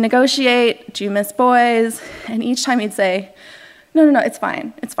need to renegotiate? Do you miss boys? And each time he'd say, no, it's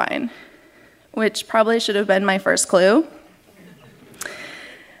fine, which probably should have been my first clue.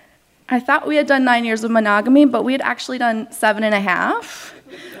 I thought we had done 9 years of monogamy, but we had actually done 7.5,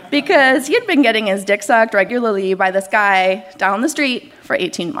 because he had been getting his dick sucked regularly by this guy down the street for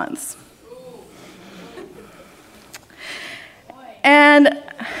 18 months. And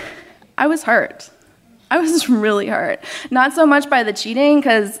I was hurt. I was really hurt. Not so much by the cheating,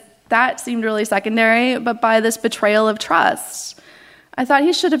 because that seemed really secondary, but by this betrayal of trust. I thought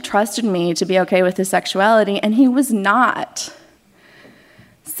he should have trusted me to be okay with his sexuality, and he was not.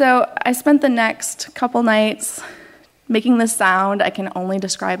 So I spent the next couple nights making this sound I can only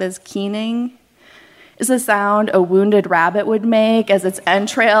describe as keening. is the sound a wounded rabbit would make as its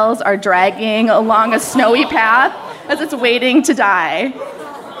entrails are dragging along a snowy path as it's waiting to die.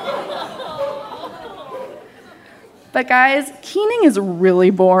 But guys, keening is really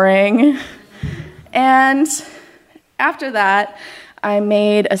boring. And after that, I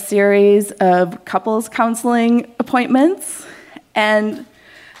made a series of couples counseling appointments, and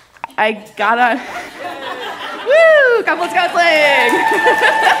I got a couples counseling.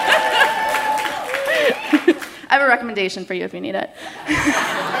 I have a recommendation for you if you need it.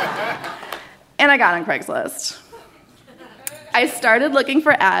 And I got on Craigslist. I started looking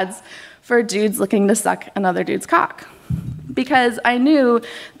for ads for dudes looking to suck another dude's cock, because I knew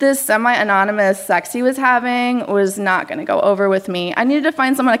this semi-anonymous sex he was having was not going to go over with me. I needed to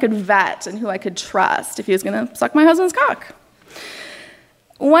find someone I could vet and who I could trust if he was going to suck my husband's cock.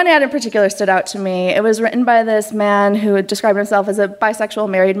 One ad in particular stood out to me. It was written by this man who had described himself as a bisexual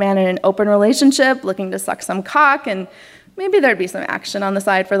married man in an open relationship looking to suck some cock, and maybe there'd be some action on the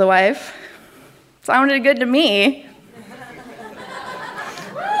side for the wife. Sounded good to me.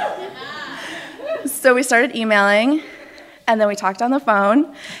 So we started emailing, and then we talked on the phone,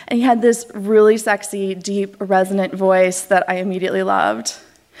 and he had this really sexy, deep, resonant voice that I immediately loved.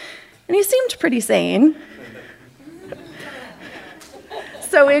 And he seemed pretty sane.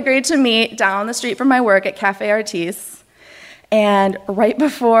 So we agreed to meet down the street from my work at Cafe Artis, and right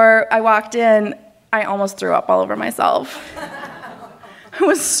before I walked in, I almost threw up all over myself. I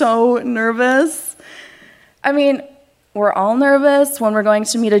was so nervous. I mean, we're all nervous when we're going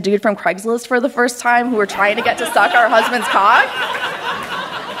to meet a dude from Craigslist for the first time who we're trying to get to suck our husband's cock.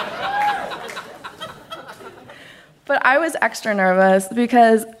 But I was extra nervous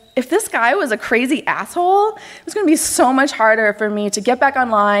because if this guy was a crazy asshole, it was going to be so much harder for me to get back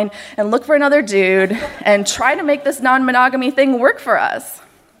online and look for another dude and try to make this non-monogamy thing work for us.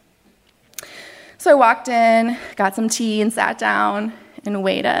 So I walked in, got some tea, and sat down and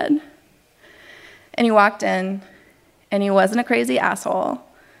waited. And he walked in, and he wasn't a crazy asshole.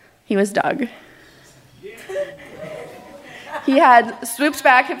 He was Doug. He had swooped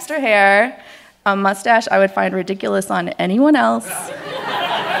back hipster hair, a mustache I would find ridiculous on anyone else,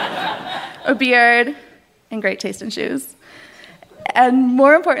 a beard, and great taste in shoes. And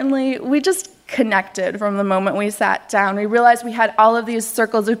more importantly, we just connected from the moment we sat down. We realized we had all of these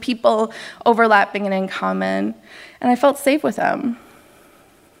circles of people overlapping and in common, and I felt safe with him.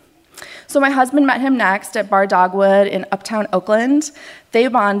 So my husband met him next at Bar Dogwood in Uptown Oakland. They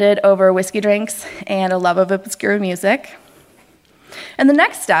bonded over whiskey drinks and a love of obscure music. And the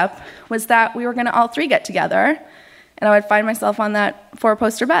next step was that we were going to all three get together, and I would find myself on that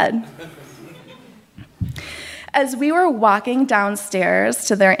four-poster bed. As we were walking downstairs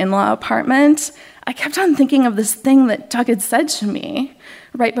to their in-law apartment, I kept on thinking of this thing that Doug had said to me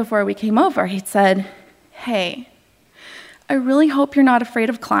right before we came over. He'd said, "Hey, I really hope you're not afraid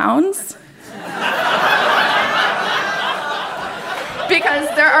of clowns." Because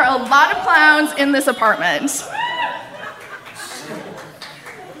there are a lot of clowns in this apartment.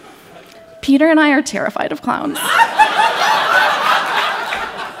 Peter and I are terrified of clowns.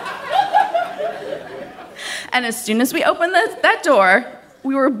 And as soon as we opened that door,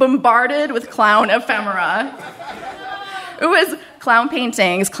 we were bombarded with clown ephemera. It was clown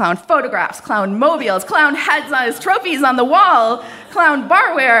paintings, clown photographs, clown mobiles, clown heads as trophies on the wall, clown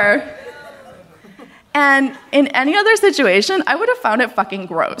barware. And in any other situation, I would have found it fucking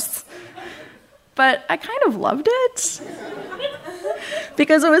gross. But I kind of loved it.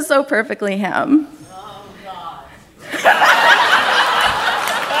 Because it was so perfectly him. Oh, God.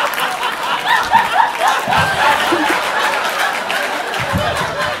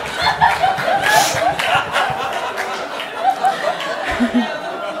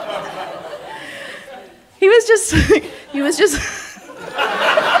 He was just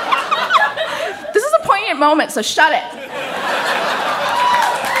This is a poignant moment, so shut it.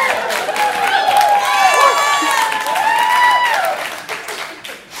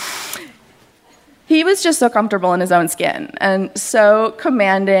 He was just so comfortable in his own skin and so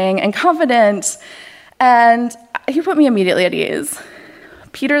commanding and confident, and he put me immediately at ease.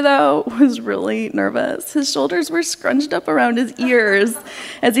 Peter, though, was really nervous. His shoulders were scrunched up around his ears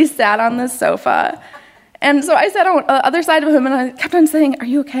as he sat on the sofa. And so I sat on the other side of him, and I kept on saying, "Are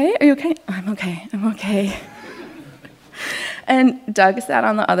you okay? Are you okay?" I'm okay. And Doug sat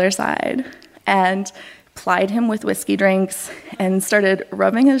on the other side and plied him with whiskey drinks and started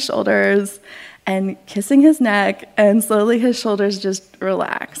rubbing his shoulders and kissing his neck, and slowly his shoulders just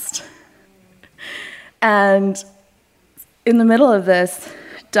relaxed. And in the middle of this,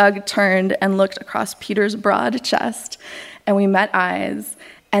 Doug turned and looked across Peter's broad chest, and we met eyes,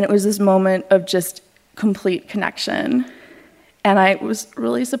 and it was this moment of just complete connection. And I was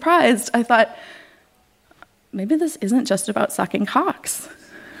really surprised. I thought, maybe this isn't just about sucking cocks.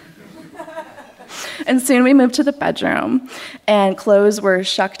 And soon we moved to the bedroom, and clothes were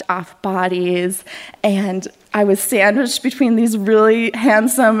shucked off bodies, and I was sandwiched between these really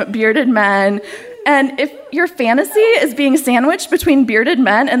handsome bearded men. And if your fantasy is being sandwiched between bearded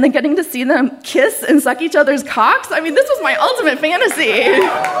men and then getting to see them kiss and suck each other's cocks, I mean, this was my ultimate fantasy.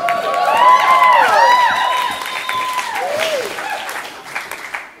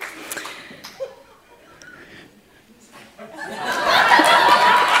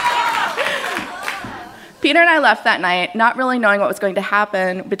 Peter and I left that night not really knowing what was going to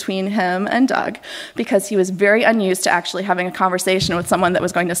happen between him and Doug, because he was very unused to actually having a conversation with someone that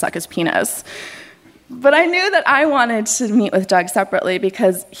was going to suck his penis. But I knew that I wanted to meet with Doug separately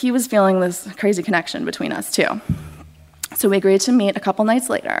because he was feeling this crazy connection between us too. So we agreed to meet a couple nights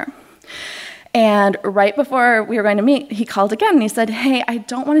later. And right before we were going to meet, he called again and he said, "Hey, I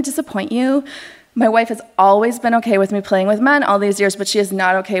don't want to disappoint you. My wife has always been okay with me playing with men all these years, but she is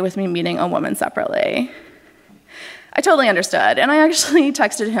not okay with me meeting a woman separately." I totally understood, and I actually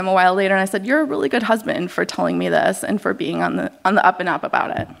texted him a while later and I said, "You're a really good husband for telling me this and for being on the up and up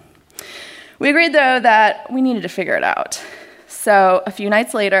about it." We agreed, though, that we needed to figure it out. So a few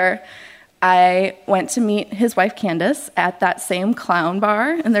nights later, I went to meet his wife, Candace, at that same clown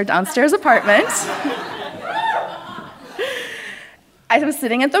bar in their downstairs apartment. I was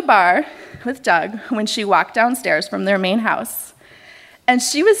sitting at the bar with Doug when she walked downstairs from their main house, and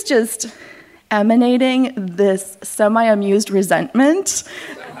she was just emanating this semi-amused resentment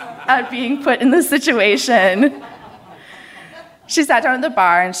at being put in this situation. She sat down at the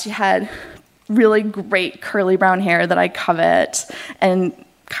bar, and she had really great curly brown hair that I covet, and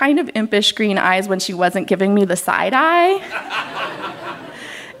kind of impish green eyes when she wasn't giving me the side eye,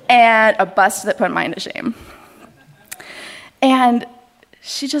 and a bust that put mine to shame. And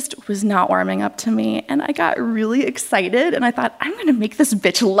she just was not warming up to me, and I got really excited, and I thought, I'm going to make this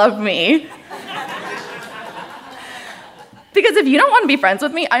bitch love me. Because if you don't want to be friends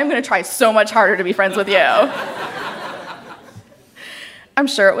with me, I'm going to try so much harder to be friends with you. I'm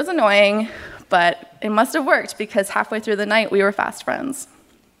sure it was annoying, but it must have worked because halfway through the night, we were fast friends.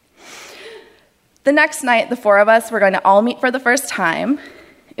 The next night, the four of us were going to all meet for the first time.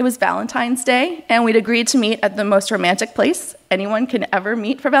 It was Valentine's Day, and we'd agreed to meet at the most romantic place anyone can ever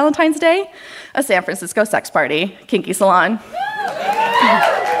meet for Valentine's Day, a San Francisco sex party, Kinky Salon.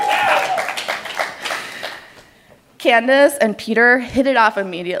 Candace and Peter hit it off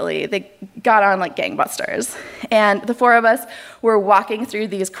immediately. They got on like gangbusters. And the four of us were walking through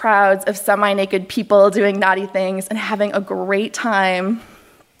these crowds of semi-naked people doing naughty things and having a great time.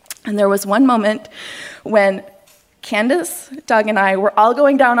 And there was one moment when Candace, Doug, and I were all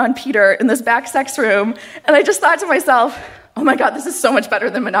going down on Peter in this back sex room, and I just thought to myself, oh my God, this is so much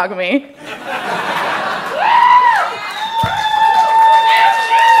better than monogamy.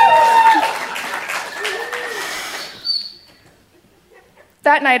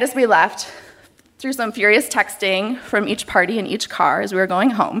 That night as we left, through some furious texting from each party in each car as we were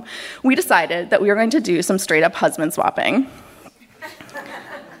going home, we decided that we were going to do some straight-up husband swapping.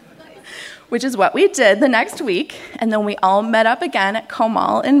 Which is what we did the next week, and then we all met up again at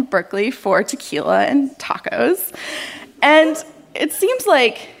Comal in Berkeley for tequila and tacos. And it seems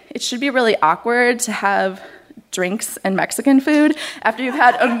like it should be really awkward to have drinks and Mexican food after you've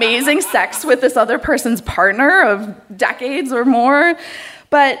had amazing sex with this other person's partner of decades or more,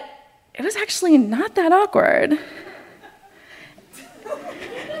 but it was actually not that awkward.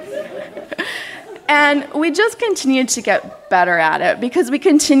 And we just continued to get better at it because we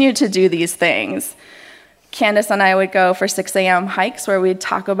continued to do these things. Candace and I would go for 6 a.m. hikes where we'd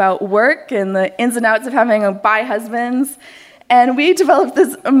talk about work and the ins and outs of having a bi husbands, and we developed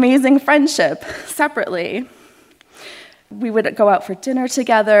this amazing friendship separately. We would go out for dinner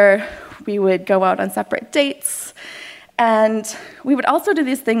together, we would go out on separate dates, and we would also do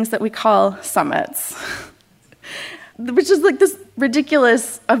these things that we call summits, which is like this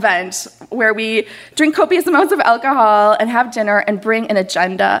ridiculous event where we drink copious amounts of alcohol and have dinner and bring an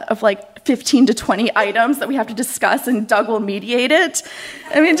agenda of like 15 to 20 items that we have to discuss, and Doug will mediate it.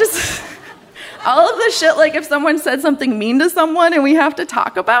 I mean, just all of the shit, like if someone said something mean to someone and we have to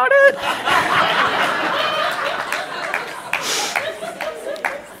talk about it.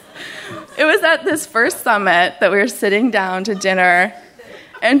 It was at this first summit that we were sitting down to dinner,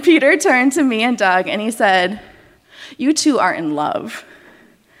 and Peter turned to me and Doug and he said, "You two are in love."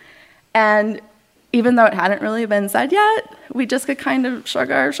 And even though it hadn't really been said yet, we just could kind of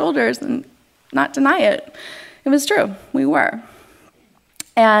shrug our shoulders and not deny it. It was true, we were.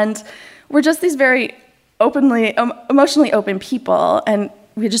 And we're just these very emotionally open people, and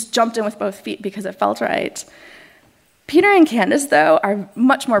we just jumped in with both feet because it felt right. Peter and Candace, though, are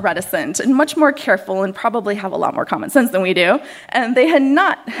much more reticent and much more careful and probably have a lot more common sense than we do, and they had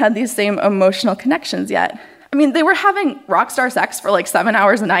not had these same emotional connections yet. I mean, they were having rock star sex for like 7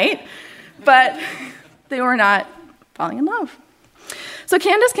 hours a night, but they were not falling in love. So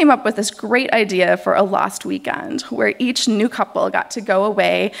Candace came up with this great idea for a lost weekend where each new couple got to go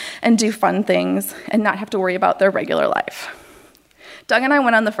away and do fun things and not have to worry about their regular life. Doug and I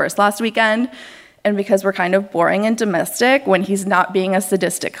went on the first lost weekend, and because we're kind of boring and domestic when he's not being a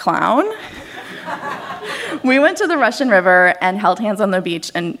sadistic clown, we went to the Russian River and held hands on the beach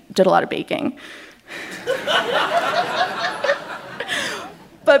and did a lot of baking.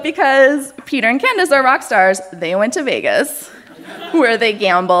 But because Peter and Candace are rock stars, they went to Vegas, where they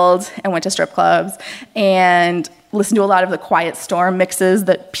gambled and went to strip clubs and listened to a lot of the Quiet Storm mixes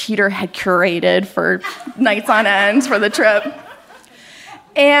that Peter had curated for nights on end for the trip.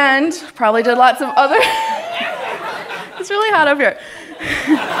 And probably did lots of other... It's really hot up here.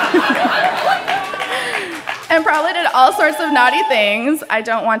 And probably did all sorts of naughty things I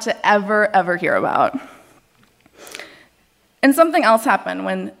don't want to ever hear about. And something else happened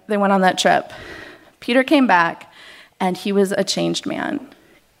when they went on that trip. Peter came back, and he was a changed man.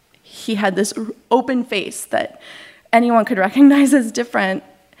 He had this open face that anyone could recognize as different.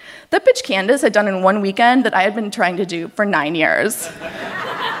 That bitch Candace had done in one weekend that I had been trying to do for 9 years.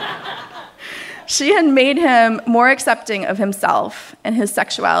 She had made him more accepting of himself and his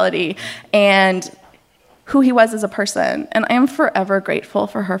sexuality and who he was as a person, and I am forever grateful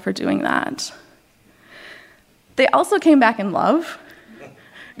for her for doing that. They also came back in love,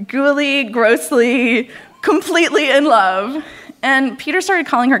 ghouly, grossly, completely in love, and Peter started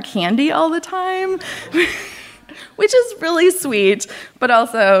calling her Candy all the time, which is really sweet, but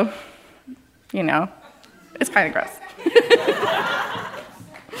also, you know, it's kind of gross.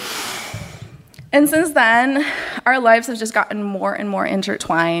 And since then, our lives have just gotten more and more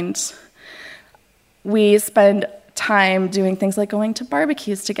intertwined. We spend time doing things like going to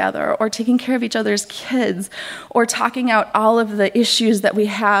barbecues together or taking care of each other's kids or talking out all of the issues that we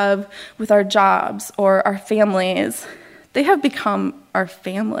have with our jobs or our families. They have become our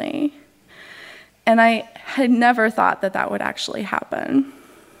family. And I had never thought that that would actually happen.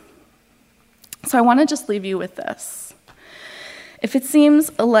 So I want to just leave you with this. If it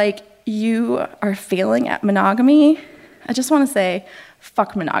seems like you are failing at monogamy, I just want to say,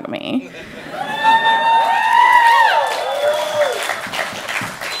 fuck monogamy.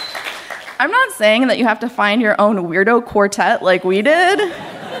 I'm not saying that you have to find your own weirdo quartet like we did.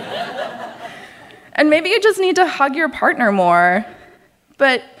 And maybe you just need to hug your partner more.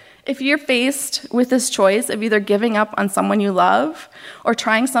 But if you're faced with this choice of either giving up on someone you love or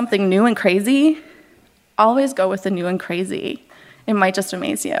trying something new and crazy, always go with the new and crazy. It might just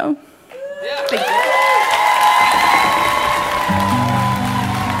amaze you. Thank you.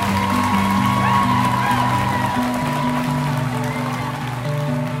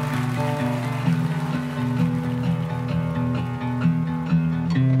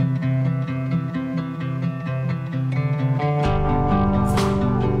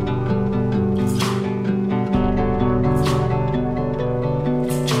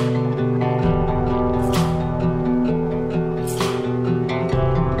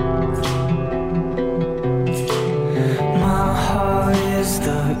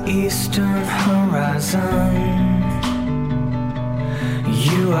 Eastern horizon,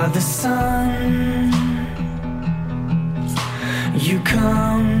 you are the sun. You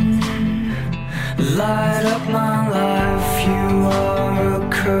come, light up my life. You are a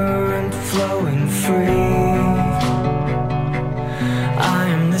current flowing free. I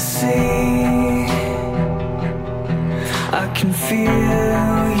am the sea. I can feel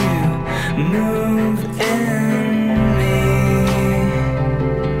you move in.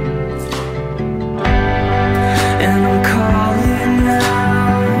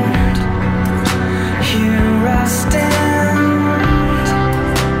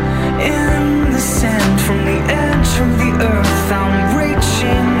 I'm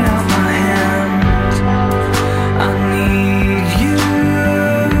reaching out my hand. I need you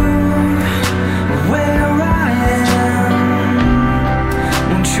where I am.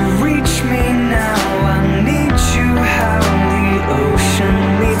 Won't you reach me now? I need you how the ocean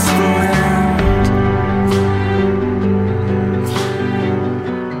meets the land.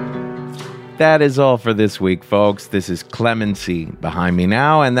 That is all for this week, folks. This is Clemency behind me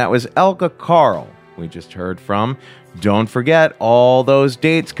now, and that was Elka Carl we just heard from. Don't forget all those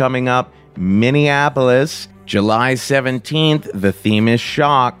dates coming up. Minneapolis, July 17th. The theme is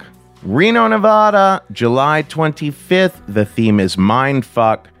shock. Reno, Nevada, July 25th. The theme is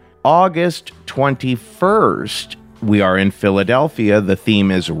Mindfuck. August 21st, we are in Philadelphia. The theme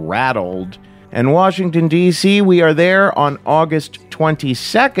is Rattled. And Washington, D.C., we are there on August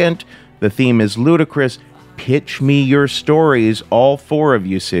 22nd. The theme is Ludicrous. Pitch me your stories, all four of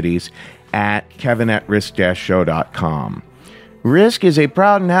you cities, at kevin@risk-show.com. Risk is a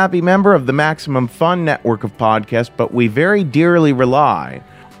proud and happy member of the Maximum Fun network of podcasts, but we very dearly rely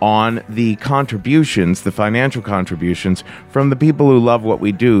on the contributions, the financial contributions, from the people who love what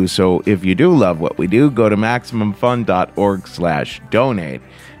we do. So if you do love what we do, go to MaximumFun.org/donate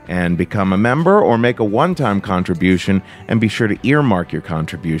and become a member or make a one-time contribution, and be sure to earmark your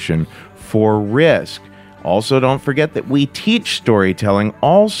contribution for Risk. Also, don't forget that we teach storytelling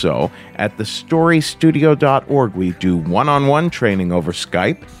also at thestorystudio.org. We do one-on-one training over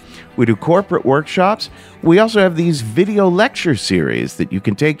Skype. We do corporate workshops. We also have these video lecture series that you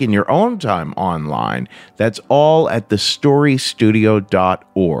can take in your own time online. That's all at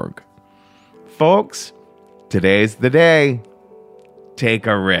thestorystudio.org. Folks, today's the day. Take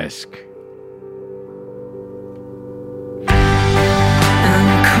a risk.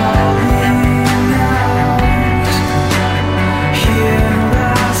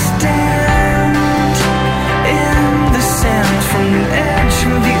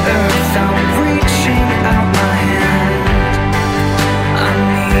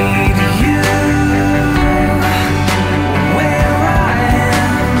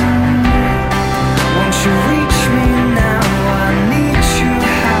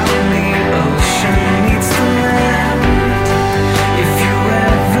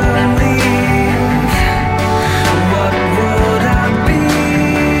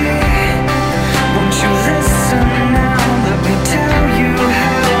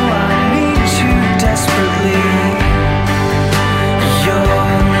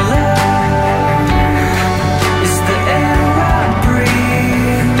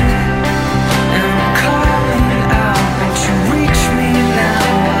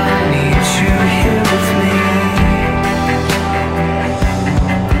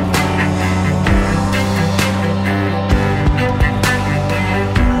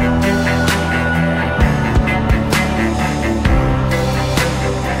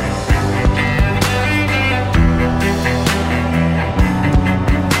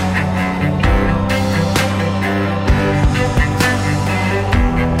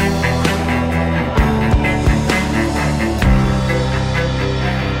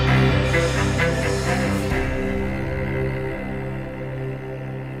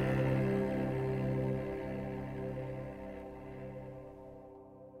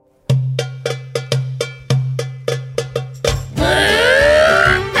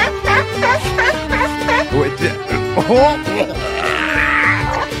 Oh!